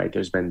long, right?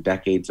 There's been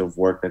decades of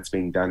work that's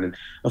being done. And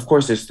of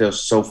course, there's still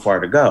so far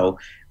to go,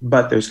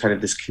 but there's kind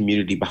of this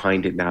community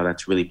behind it now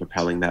that's really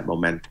propelling that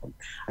momentum.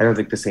 I don't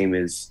think the same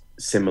is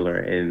similar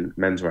in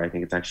menswear. I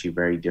think it's actually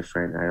very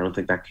different. I don't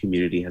think that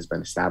community has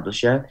been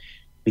established yet.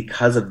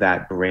 Because of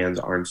that, brands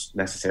aren't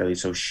necessarily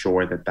so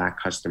sure that that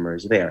customer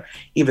is there,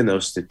 even though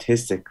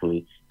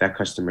statistically that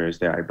customer is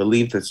there. I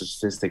believe the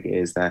statistic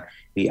is that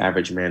the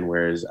average man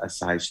wears a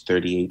size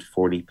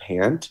 38-40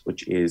 pant,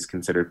 which is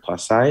considered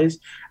plus size.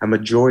 A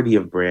majority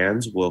of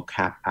brands will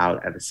cap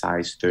out at a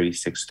size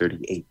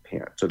 36-38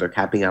 pant. So they're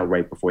capping out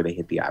right before they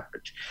hit the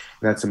average.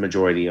 And that's the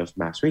majority of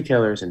mass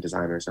retailers and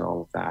designers and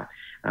all of that.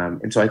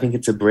 And so I think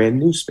it's a brand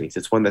new space.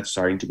 It's one that's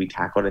starting to be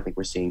tackled. I think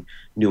we're seeing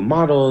new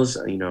models,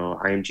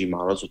 IMG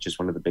Models, which is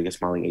one of the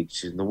biggest modeling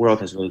agencies in the world,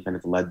 has really kind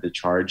of led the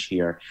charge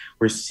here.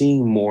 We're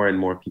seeing more and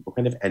more people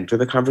kind of enter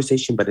the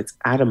conversation, but it's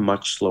at a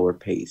much slower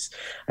pace.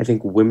 I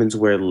think women's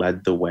wear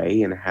led the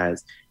way and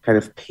has kind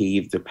of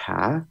paved the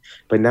path.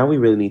 But now we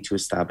really need to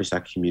establish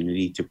that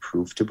community to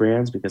prove to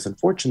brands, because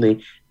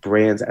unfortunately,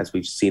 brands, as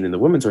we've seen in the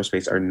women's wear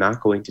space, are not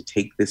going to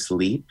take this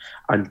leap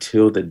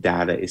until the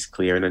data is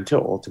clear and until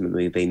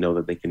ultimately they know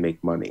that they can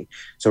make money.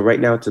 So right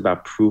now it's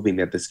about proving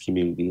that this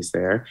community is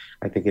there.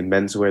 I think in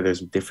menswear, there's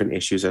different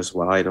issues as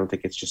well. I don't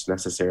think it's just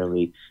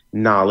necessarily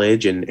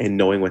knowledge and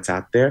knowing what's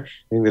out there.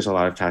 I think there's a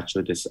lot attached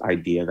to this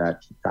idea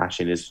that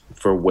fashion is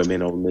for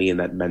women only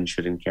and that men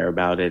shouldn't care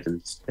about it.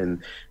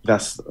 And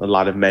thus a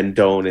lot of men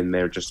don't, and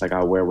they're just like,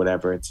 I'll wear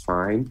whatever, it's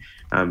fine.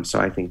 So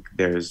I think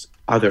there's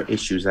other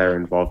issues that are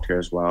involved here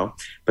as well.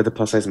 But the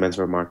plus size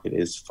menswear market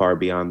is far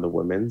beyond the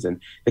women's, and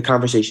the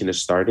conversation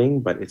is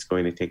starting, but it's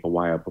going to take a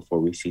while before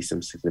we see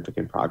some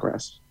significant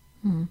progress.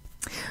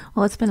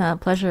 Well, it's been a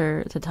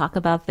pleasure to talk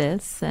about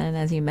this. And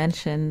as you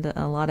mentioned,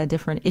 a lot of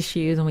different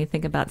issues when we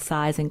think about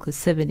size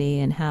inclusivity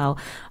and how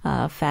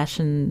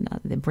fashion,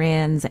 the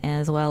brands,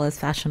 as well as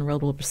fashion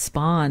world will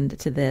respond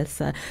to this.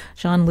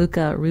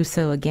 Gianluca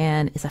Russo,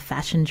 again, is a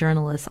fashion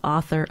journalist,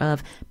 author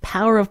of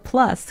Power of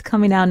Plus,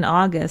 coming out in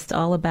August,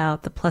 all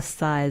about the plus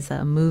size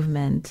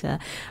movement.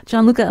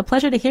 Gianluca, a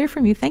pleasure to hear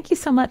from you. Thank you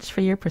so much for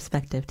your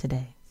perspective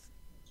today.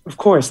 Of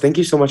course. Thank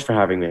you so much for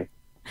having me.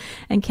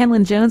 And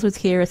Kenlyn Jones was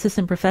here,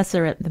 assistant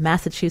professor at the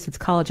Massachusetts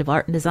College of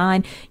Art and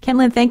Design.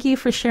 Kenlyn, thank you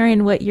for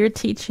sharing what you're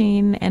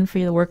teaching and for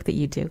the work that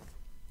you do.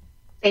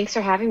 Thanks for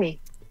having me.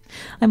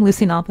 I'm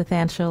Lucy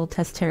Nalpathanchel.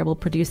 Tess Terrible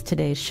produced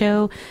today's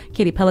show.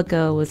 Katie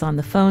Pellico was on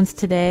the phones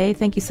today.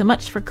 Thank you so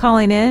much for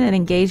calling in and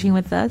engaging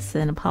with us.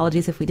 And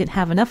apologies if we didn't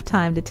have enough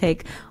time to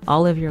take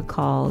all of your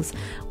calls.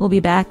 We'll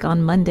be back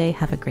on Monday.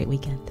 Have a great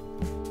weekend.